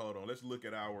know what? Hold on. Let's look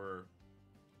at our...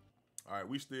 All right,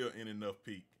 we still in enough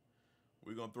peak.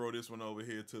 We're going to throw this one over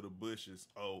here to the bushes.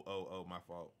 Oh, my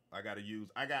fault. I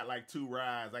got like 2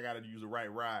 rides. I got to use the right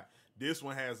ride. This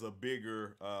one has a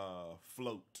bigger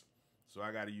float. So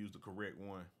I got to use the correct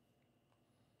one.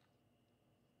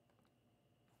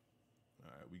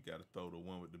 All right, we got to throw the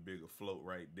one with the bigger float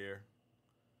right there.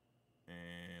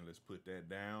 And let's put that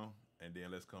down. And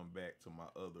then let's come back to my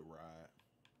other rod.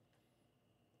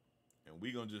 And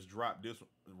we're going to just drop this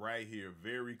right here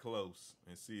very close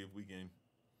and see if we can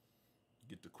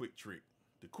get the quick trick.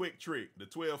 The quick trick, the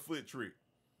 12-foot trick.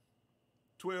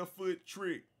 12-foot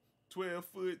trick.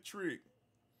 12-foot trick.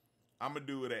 I'm going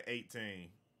to do it at 18.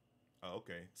 Oh,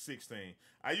 okay, 16.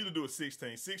 I usually do a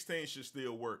 16. 16 should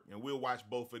still work. And we'll watch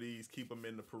both of these, keep them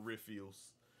in the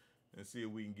peripherals, and see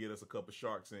if we can get us a couple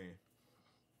sharks in.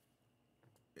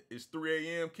 It's 3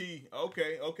 a.m. Key.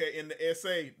 Okay, okay, in the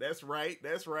SA. That's right,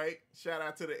 that's right. Shout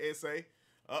out to the SA.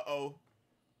 Uh-oh.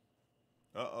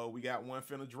 Uh-oh, we got one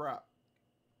finna drop.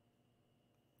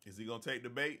 Is he gonna take the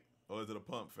bait, or is it a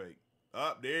pump fake?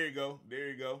 Up, there you go, there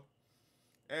you go.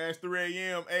 It's 3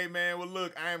 a.m. Hey, man, well,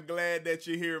 look, I am glad that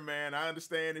you're here, man. I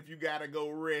understand if you gotta go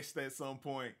rest at some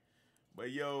point.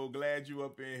 But, yo, glad you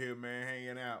up in here, man,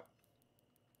 hanging out.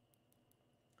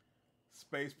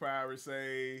 Space Pirates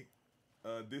say,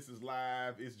 this is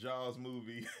live. It's Jaws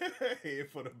movie. Head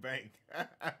for the bank.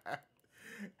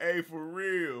 Hey, for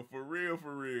real, for real,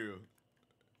 for real.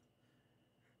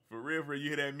 For real, for you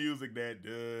hear that music, that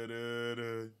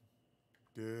da-da-da,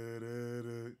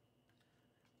 da-da-da.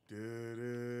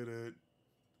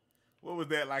 What was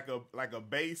that, like a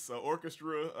bass, a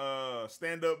orchestra,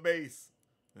 stand-up bass?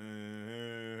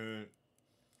 I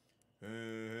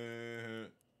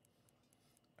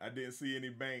didn't see any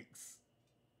banks.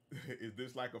 Is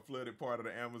this like a flooded part of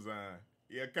the Amazon?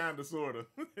 Yeah, kinda, sorta.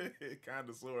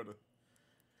 Kinda, sorta.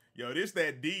 Yo, this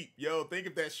that deep. Yo, think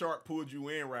if that shark pulled you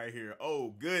in right here.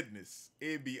 Oh, goodness.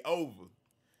 It'd be over.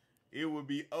 It would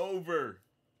be over.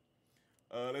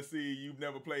 Let's see. You've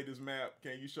never played this map.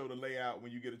 Can you show the layout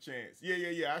when you get a chance?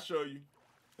 Yeah. I'll show you.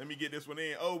 Let me get this one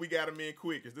in. Oh, we got him in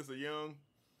quick. Is this a young?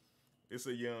 It's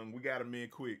a young. We got him in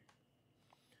quick.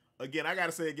 Again, I got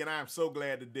to say again, I am so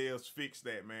glad the Devs fixed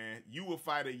that, man. You will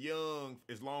fight a young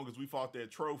as long as we fought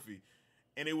that trophy.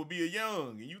 And it would be a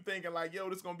young. And you thinking like, yo,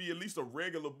 this going to be at least a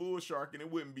regular bull shark and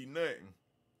it wouldn't be nothing.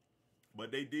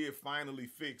 But they did finally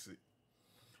fix it.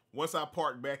 Once I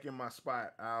park back in my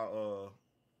spot, I'll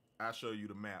show you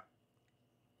the map.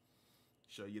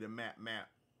 Show you the map.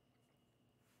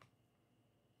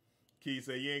 Key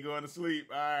said, you ain't going to sleep.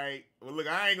 All right. Well, look,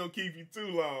 I ain't going to keep you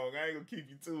too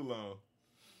long.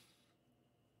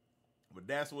 But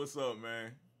that's what's up,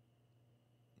 man.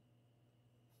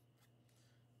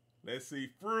 Let's see.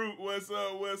 Fruit, what's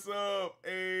up?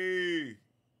 Hey,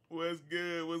 what's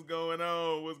good? What's going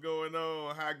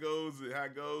on? How goes it?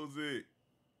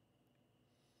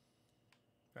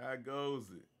 All right,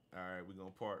 we're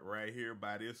going to park right here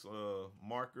by this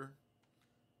marker.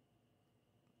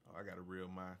 Oh, I got to reel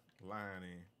my line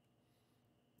in.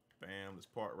 Bam, let's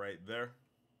park right there.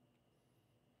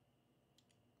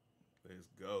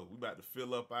 Let's go. We about to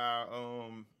fill up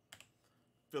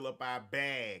our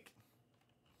bag.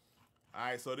 All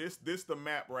right, so this the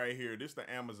map right here. This the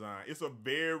Amazon. It's a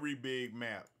very big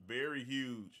map, very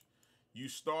huge. You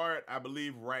start, I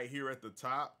believe, right here at the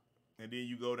top, and then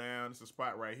you go down. It's a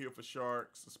spot right here for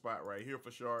sharks, a spot right here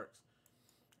for sharks,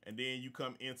 and then you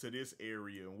come into this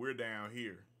area, and we're down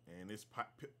here, and it's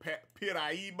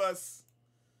Piraibas.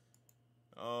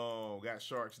 Oh, got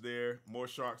sharks there. More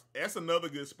sharks. That's another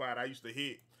good spot I used to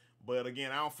hit. But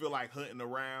again, I don't feel like hunting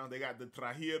around. They got the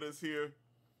THRU here.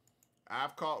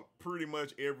 I've caught pretty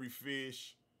much every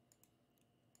fish.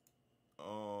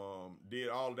 Did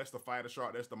all, that's the fighter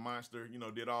shark, that's the monster. You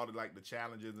know, did all the like the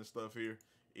challenges and stuff here.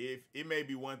 If it may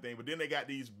be one thing, but then they got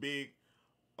these big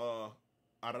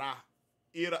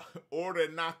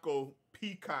Orinoco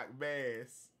peacock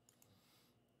bass.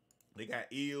 They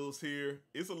got eels here.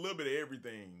 It's a little bit of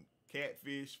everything.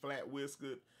 Catfish, flat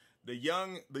whiskered. The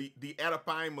young, the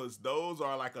Aerodynamics, those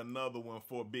are like another one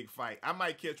for a big fight. I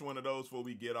might catch one of those before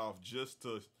we get off just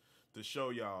to show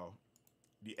y'all.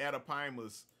 The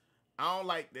Aerodynamics, I don't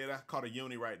like that. I caught a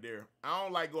uni right there. I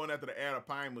don't like going after the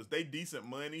Aerodynamics. They decent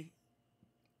money.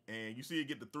 And you see it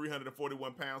get to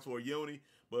 341 pounds for a uni.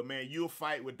 But man, you'll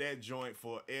fight with that joint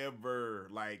forever.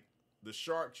 Like, the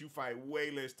sharks, you fight way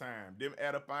less time. Them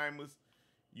Aerodynamics,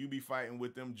 you be fighting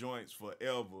with them joints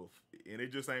forever. And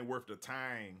it just ain't worth the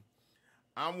time.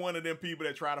 I'm one of them people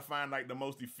that try to find like the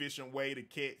most efficient way to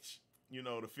catch, you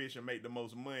know, the fish and make the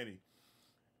most money.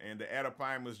 And the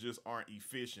Aerodynamics just aren't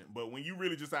efficient. But when you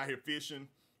really just out here fishing,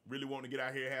 really want to get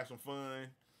out here, have some fun,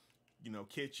 you know,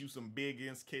 catch you some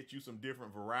biggins, catch you some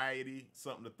different variety,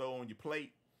 something to throw on your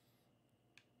plate.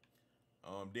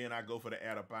 Then I go for the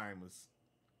Aerodynamics.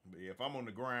 But yeah, if I'm on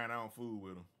the grind, I don't fool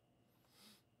with them.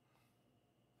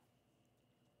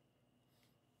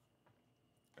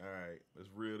 All right, let's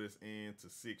reel this in to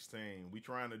 16. We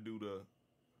trying to do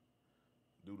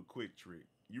Do the quick trick.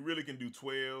 You really can do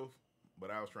 12, but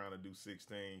I was trying to do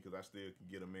 16 because I still can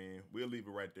get them in. We'll leave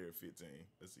it right there at 15.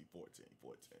 Let's see, 14.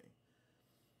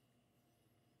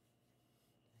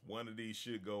 One of these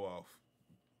should go off.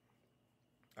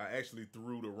 I actually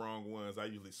threw the wrong ones. I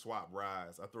usually swap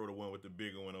rides. I throw the one with the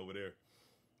bigger one over there.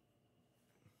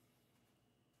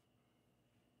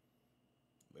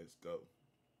 Let's go.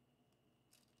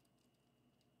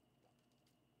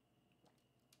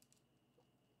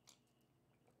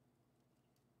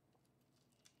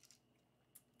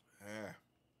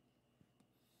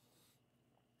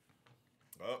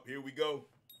 Oh, here we go.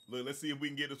 Look, let's see if we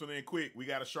can get this one in quick. We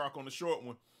got a shark on the short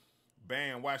one.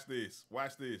 Bam, watch this.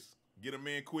 Watch this. Get him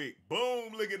in quick.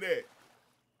 Boom, look at that.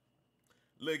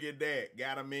 Look at that.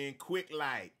 Got him in quick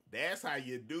like. That's how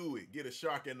you do it. Get a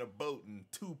shark in the boat in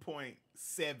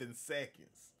 2.7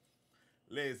 seconds.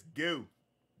 Let's go.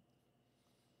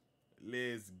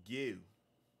 Let's go.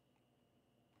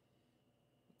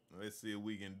 Let's see if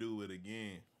we can do it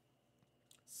again.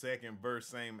 Second verse,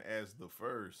 same as the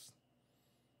first.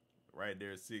 Right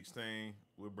there at 16.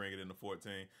 We'll bring it into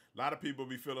 14. A lot of people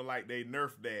be feeling like they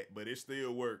nerfed that, but it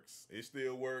still works. It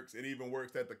still works. It even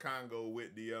works at the Congo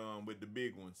with the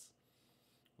big ones.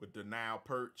 With the Nile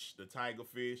perch, the tiger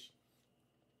fish.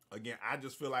 Again, I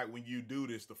just feel like when you do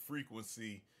this, the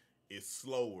frequency is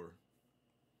slower.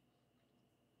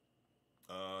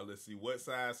 Let's see, what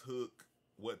size hook,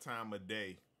 what time of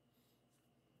day?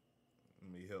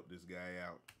 Let me help this guy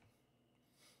out.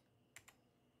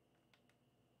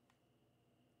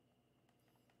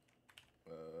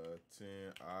 Uh, 10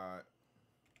 odd.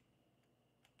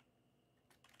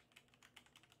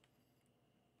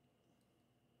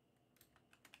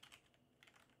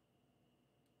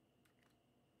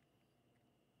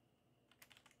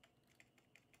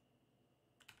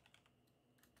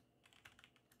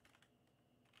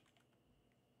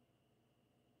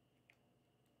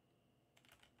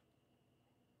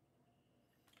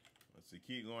 Let's see,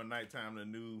 keep going nighttime to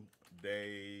new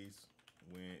days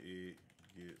when it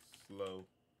gets slow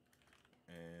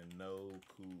and no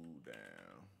cool down.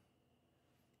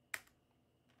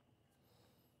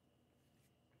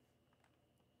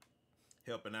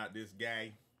 Helping out this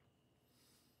guy.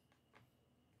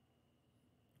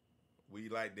 We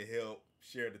like to help,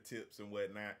 share the tips and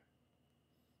whatnot.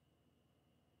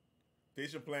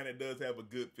 Fishing Planet does have a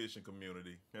good fishing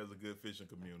community. Has a good fishing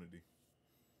community.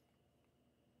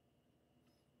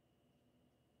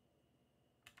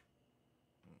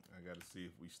 I got to see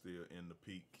if we still in the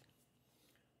peak.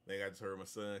 I think I just heard my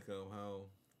son come home.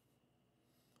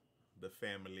 The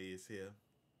family is here.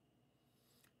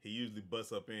 He usually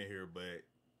busts up in here, but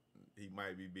he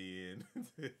might be being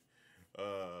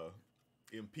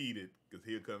impeded because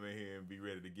he'll come in here and be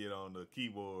ready to get on the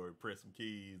keyboard, press some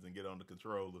keys, and get on the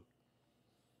controller.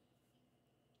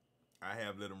 I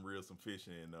have let him reel some fish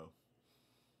in, though.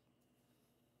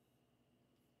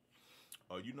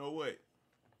 Oh, you know what?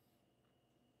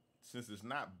 Since it's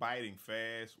not biting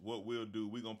fast, what we'll do,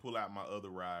 we're going to pull out my other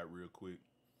rod real quick.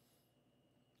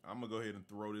 I'm going to go ahead and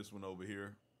throw this one over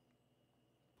here.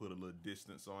 Put a little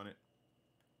distance on it.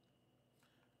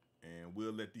 And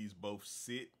we'll let these both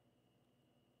sit.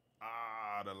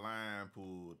 Ah, the line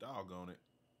pulled. Doggone it.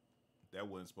 That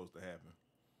wasn't supposed to happen.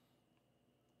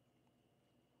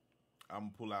 I'm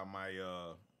going to pull out my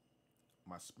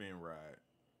my spin rod.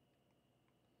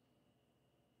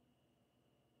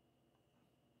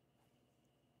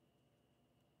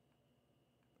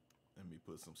 Let me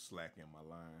put some slack in my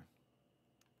line.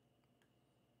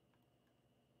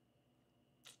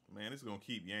 Man, it's gonna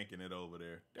keep yanking it over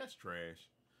there. That's trash.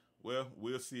 Well,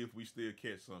 we'll see if we still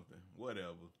catch something.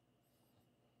 Whatever.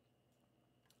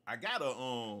 I got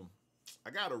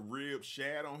a rib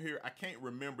shad on here. I can't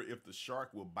remember if the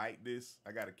shark will bite this.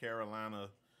 I got a Carolina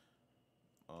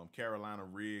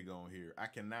rig on here. I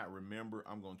cannot remember.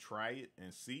 I'm gonna try it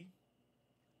and see.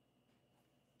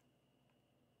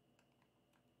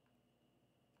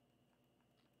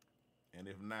 And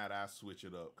if not, I'll switch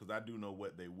it up because I do know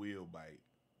what they will bite.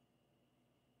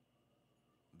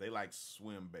 They like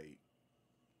swim bait.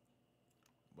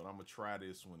 But I'm going to try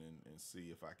this one and see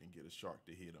if I can get a shark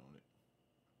to hit on it.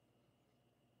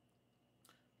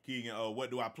 Keegan,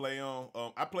 what do I play on?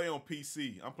 I play on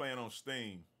PC. I'm playing on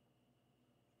Steam.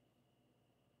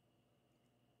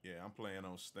 Yeah, I'm playing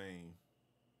on Steam.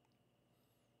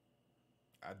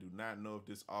 I do not know if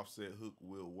this offset hook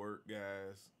will work,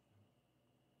 guys.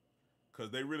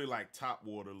 Because they really like top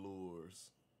water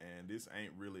lures. And this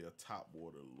ain't really a top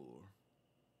water lure.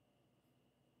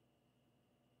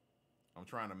 I'm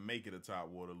trying to make it a top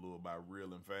water lure by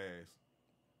reeling fast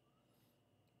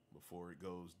before it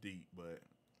goes deep, but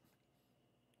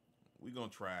We're going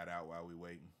to try it out while we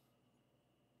waiting.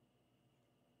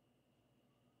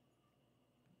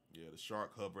 Yeah, the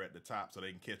shark hover at the top so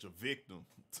they can catch a victim.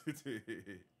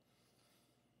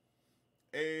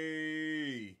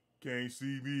 Hey, can't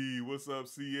see me. What's up,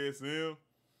 CSM?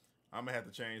 I'm going to have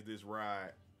to change this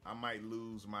ride. I might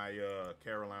lose my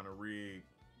Carolina rig.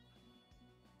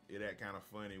 It that kind of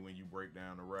funny when you break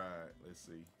down the ride. Let's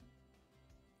see.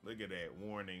 Look at that.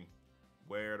 Warning.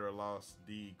 Wear or lost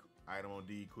D item on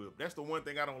D equip. That's the one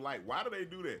thing I don't like. Why do they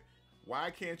do that? Why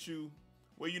can't you?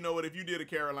 Well, you know what? If you did a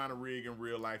Carolina rig in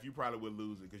real life, you probably would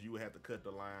lose it because you would have to cut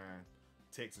the line.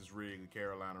 Texas rig and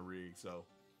Carolina rig. So,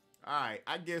 all right.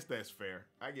 I guess that's fair.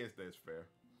 I guess that's fair.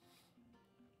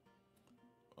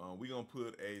 We're going to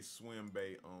put a swim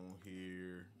bait on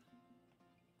here.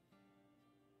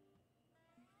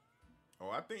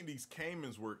 Oh, I think these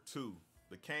Caimans work too.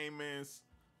 The Caimans.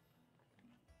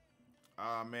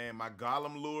 Man, my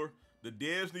Gollum lure. The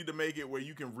devs need to make it where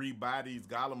you can rebuy these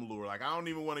Gollum lure. Like, I don't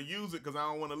even want to use it because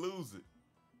I don't want to lose it.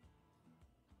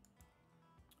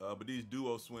 But these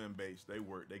duo swim baits, they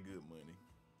work. They good money.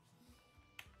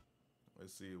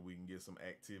 Let's see if we can get some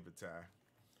activity.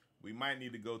 We might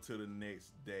need to go to the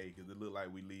next day because it look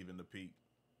like we leaving the peak.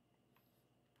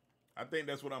 I think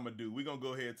that's what I'm going to do. We're going to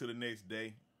go ahead to the next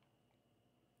day.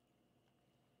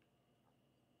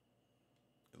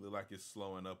 It look like it's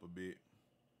slowing up a bit.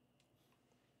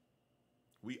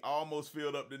 We almost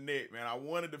filled up the net, man. I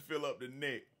wanted to fill up the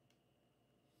net.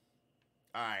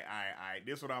 All right.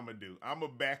 This is what I'm going to do. I'm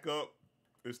going to back up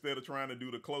instead of trying to do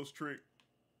the close trick.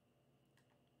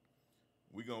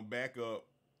 We're going to back up.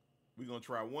 We're going to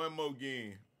try one more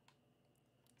game.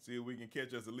 See if we can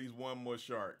catch us at least one more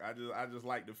shark. I just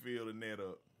like to fill the net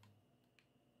up.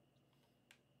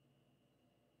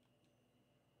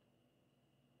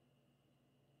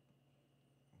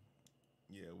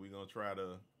 Yeah, we're going to try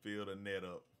to fill the net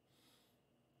up.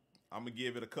 I'm going to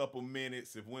give it a couple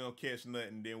minutes. If we don't catch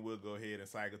nothing, then we'll go ahead and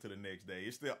cycle to the next day.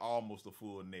 It's still almost a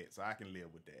full net, so I can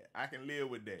live with that. I can live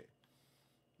with that.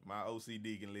 My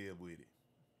OCD can live with it.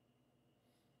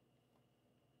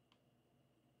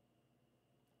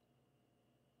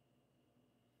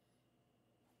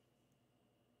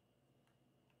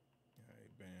 All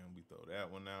right, bam. We throw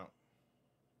that one out.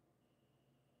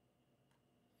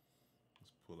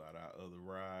 Let's pull out our other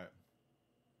rod.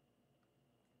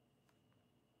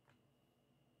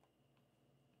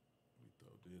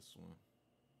 This one.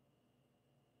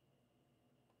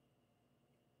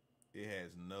 It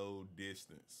has no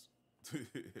distance.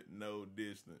 No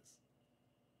distance.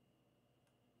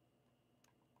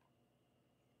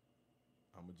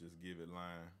 I'm gonna just give it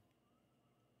line.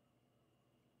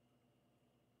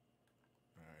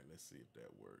 All right, let's see if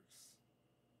that works.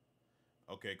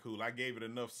 Okay, cool. I gave it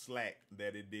enough slack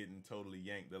that it didn't totally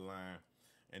yank the line.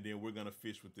 And then we're gonna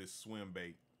fish with this swim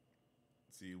bait.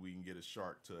 See if we can get a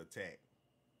shark to attack.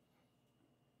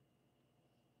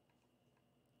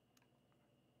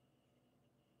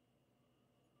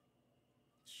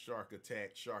 Shark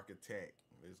attack, shark attack.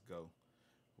 Let's go.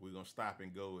 We're going to stop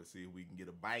and go and see if we can get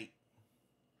a bite.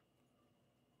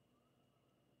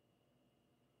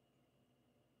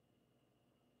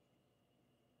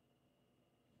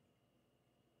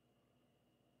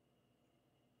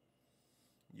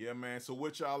 Yeah, man. So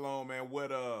what y'all on, man?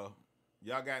 What y'all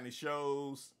got any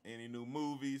shows, any new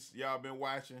movies y'all been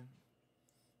watching?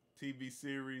 TV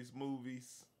series,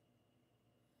 movies?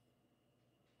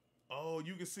 Oh,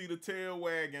 you can see the tail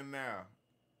wagging now.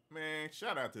 Man,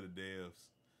 shout out to the devs.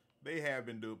 They have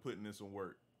been putting in some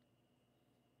work.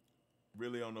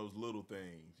 Really on those little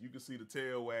things. You can see the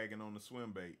tail wagging on the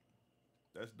swim bait.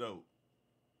 That's dope.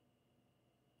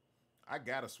 I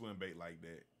got a swim bait like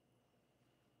that.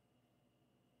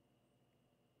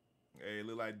 Hey,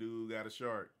 look like dude got a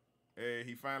shark. Hey,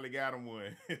 he finally got him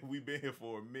one. We been here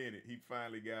for a minute. He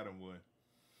finally got him one.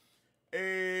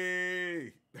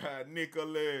 Hey,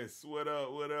 Nicholas, what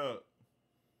up, what up?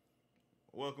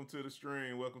 Welcome to the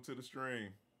stream, welcome to the stream.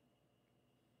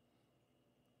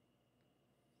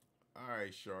 All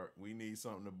right, shark, we need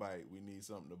something to bite. We need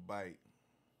something to bite.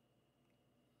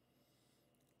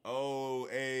 Oh,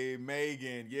 hey,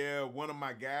 Megan, yeah, one of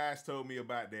my guys told me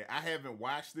about that. I haven't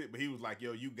watched it, but he was like,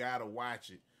 yo, you gotta watch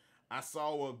it. I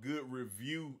saw a good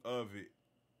review of it,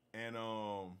 and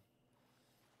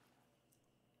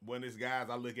one of these guys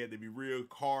I look at to be real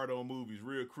hard on movies,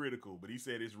 real critical, but he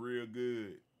said it's real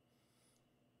good.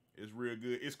 It's real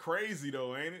good. It's crazy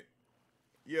though, ain't it?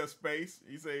 Yeah, Space.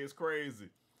 He said it's crazy.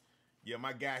 Yeah,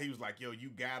 my guy, he was like, yo, you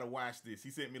gotta watch this. He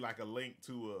sent me like a link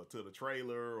to the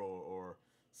trailer or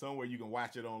somewhere you can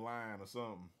watch it online or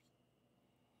something.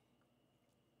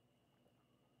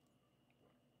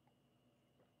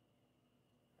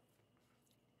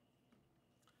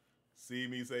 See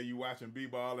me say you watching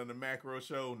B-Ball in the macro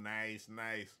show. Nice,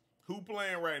 nice. Who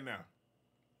playing right now?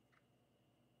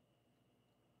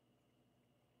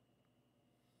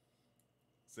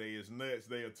 Say it's nuts.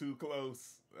 They are too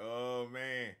close. Oh,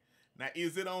 man. Now,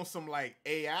 is it on some, like,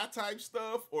 AI type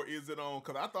stuff? Or is it on...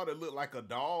 Because I thought it looked like a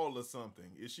doll or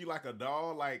something. Is she like a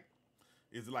doll? Like,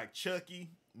 is it like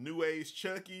Chucky? New age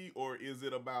Chucky? Or is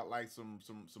it about, like, some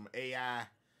AI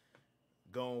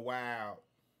gone wild,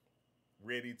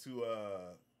 ready to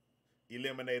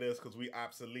eliminate us because we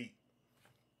obsolete?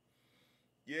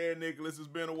 Yeah, Nicholas, it's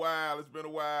been a while. It's been a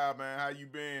while, man. How you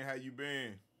been? How you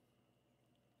been?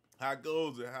 How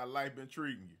goes it? How life been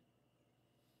treating you?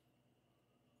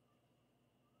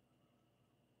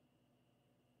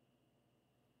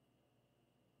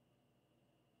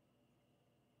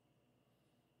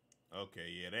 Okay,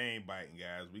 yeah, they ain't biting,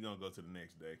 guys. We gonna go to the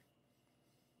next day.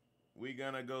 We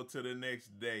gonna go to the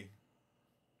next day.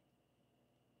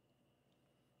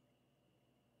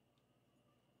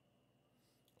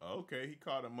 Okay, he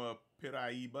caught him up.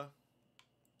 Piraiba.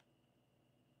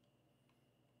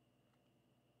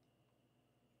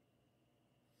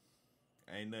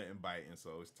 Ain't nothing biting,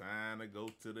 so it's time to go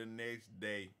to the next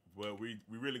day. Well, we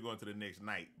really going to the next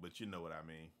night, but you know what I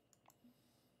mean.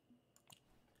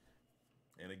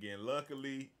 And again,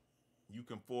 luckily, you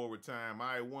can forward time. All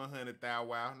right, 100,000.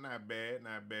 Wow, not bad,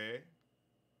 not bad.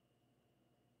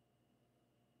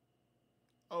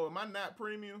 Oh, am I not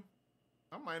premium?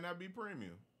 I might not be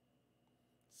premium.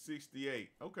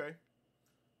 68. Okay.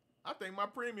 I think my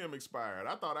premium expired.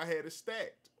 I thought I had it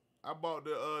stacked. I bought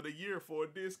the year for a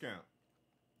discount.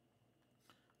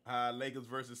 Lakers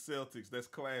versus Celtics. That's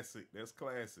classic. That's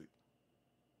classic.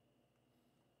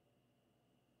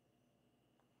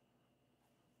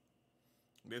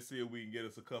 Let's see if we can get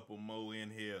us a couple more in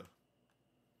here.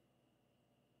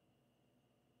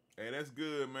 Hey, that's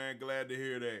good, man. Glad to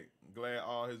hear that. Glad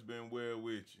all has been well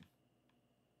with you.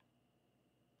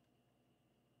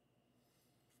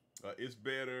 It's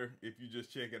better if you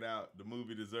just check it out. The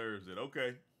movie deserves it.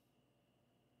 Okay.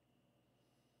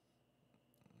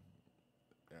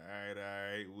 All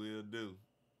right, will do.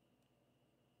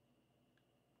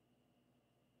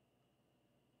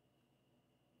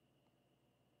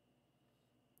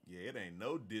 Yeah, it ain't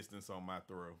no distance on my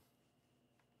throw.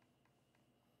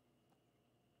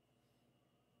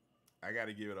 I got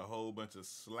to give it a whole bunch of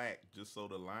slack just so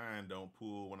the line don't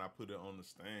pull when I put it on the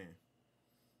stand.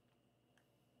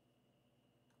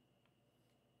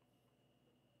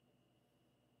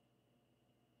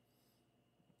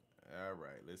 All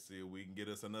right, let's see if we can get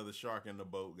us another shark in the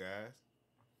boat, guys.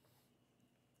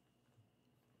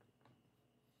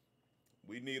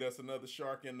 We need us another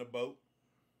shark in the boat.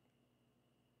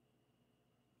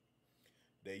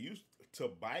 They used to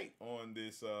bite on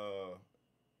this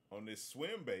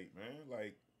swim bait, man,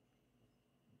 like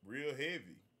real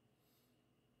heavy.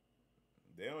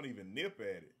 They don't even nip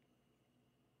at it.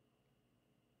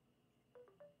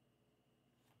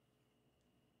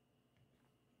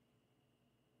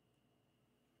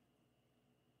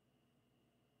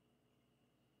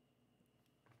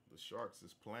 The sharks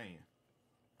is playing.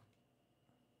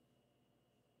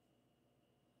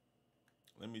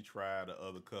 Let me try the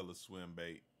other color swim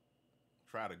bait.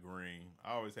 Try the green.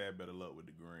 I always had better luck with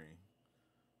the green.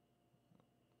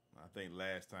 I think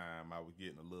last time I was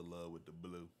getting a little love with the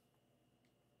blue.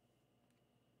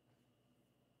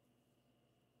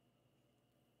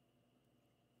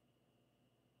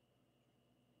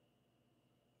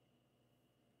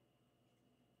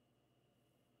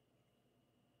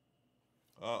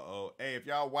 Uh-oh. Hey, if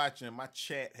y'all watching, my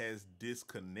chat has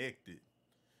disconnected.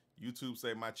 YouTube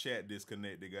say my chat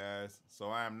disconnected, guys. So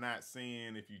I'm not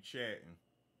seeing if you chatting.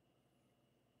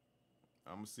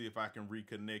 I'm going to see if I can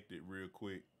reconnect it real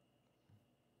quick.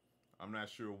 I'm not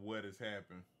sure what has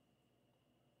happened.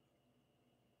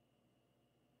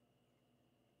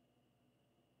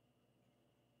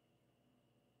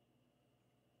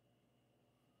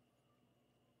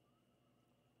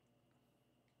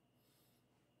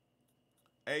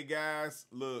 Hey, guys,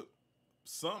 look.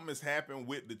 Something has happened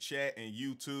with the chat and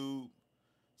YouTube.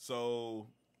 So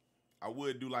I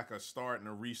would do like a start and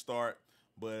a restart.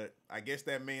 But I guess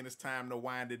that means it's time to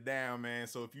wind it down, man.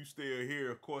 So if you still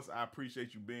here, of course, I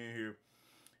appreciate you being here.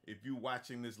 If you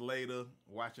watching this later,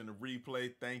 watching the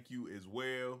replay, thank you as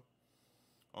well.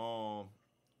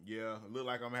 Yeah, it look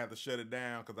like I'm gonna have to shut it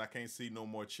down because I can't see no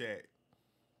more chat.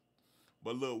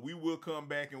 But look, we will come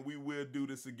back and we will do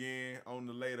this again on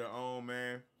the later on,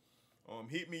 man.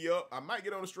 Hit me up. I might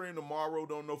get on the stream tomorrow.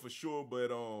 Don't know for sure, but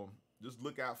just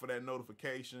look out for that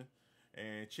notification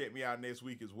and check me out next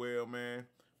week as well, man.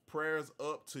 prayers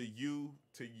up to you,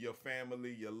 to your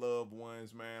family, your loved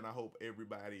ones, man. I hope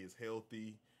everybody is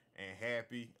healthy and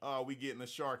happy. Oh, we getting a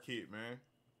shark hit, man.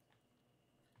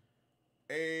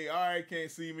 Hey, all right,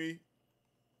 can't see me.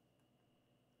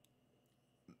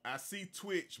 I see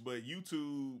Twitch, but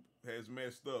YouTube has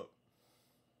messed up.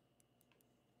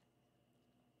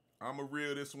 I'm going to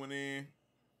reel this one in.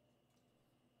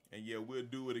 And yeah, we'll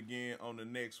do it again on the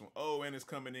next one. Oh, and it's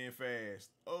coming in fast.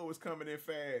 Oh, it's coming in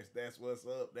fast. That's what's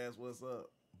up. That's what's up.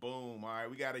 Boom. All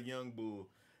right, we got a young bull.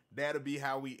 That'll be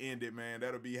how we end it, man.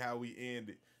 That'll be how we end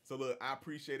it. So look, I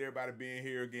appreciate everybody being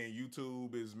here. Again,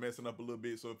 YouTube is messing up a little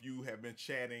bit. So if you have been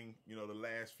chatting, you know, the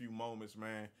last few moments,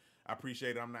 man, I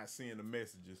appreciate it. I'm not seeing the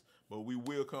messages. But we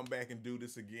will come back and do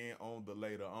this again on the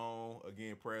later on.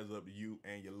 Again, prayers up to you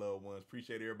and your loved ones.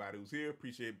 Appreciate everybody who's here.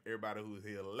 Appreciate everybody who's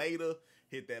here later.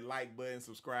 Hit that like button,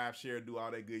 subscribe, share, do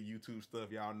all that good YouTube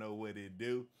stuff. Y'all know what it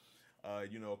do.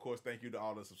 You know, of course, thank you to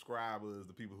all the subscribers,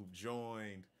 the people who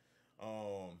joined,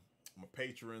 my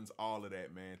patrons, all of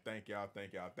that, man. Thank y'all,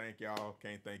 thank y'all, thank y'all.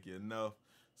 Can't thank you enough.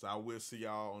 So I will see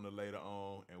y'all on the later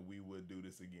on, and we will do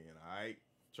this again, all right?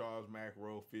 Charles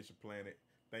Macro, Fisher Planet.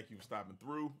 Thank you for stopping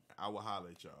through. I will holler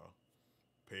at y'all.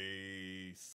 Peace.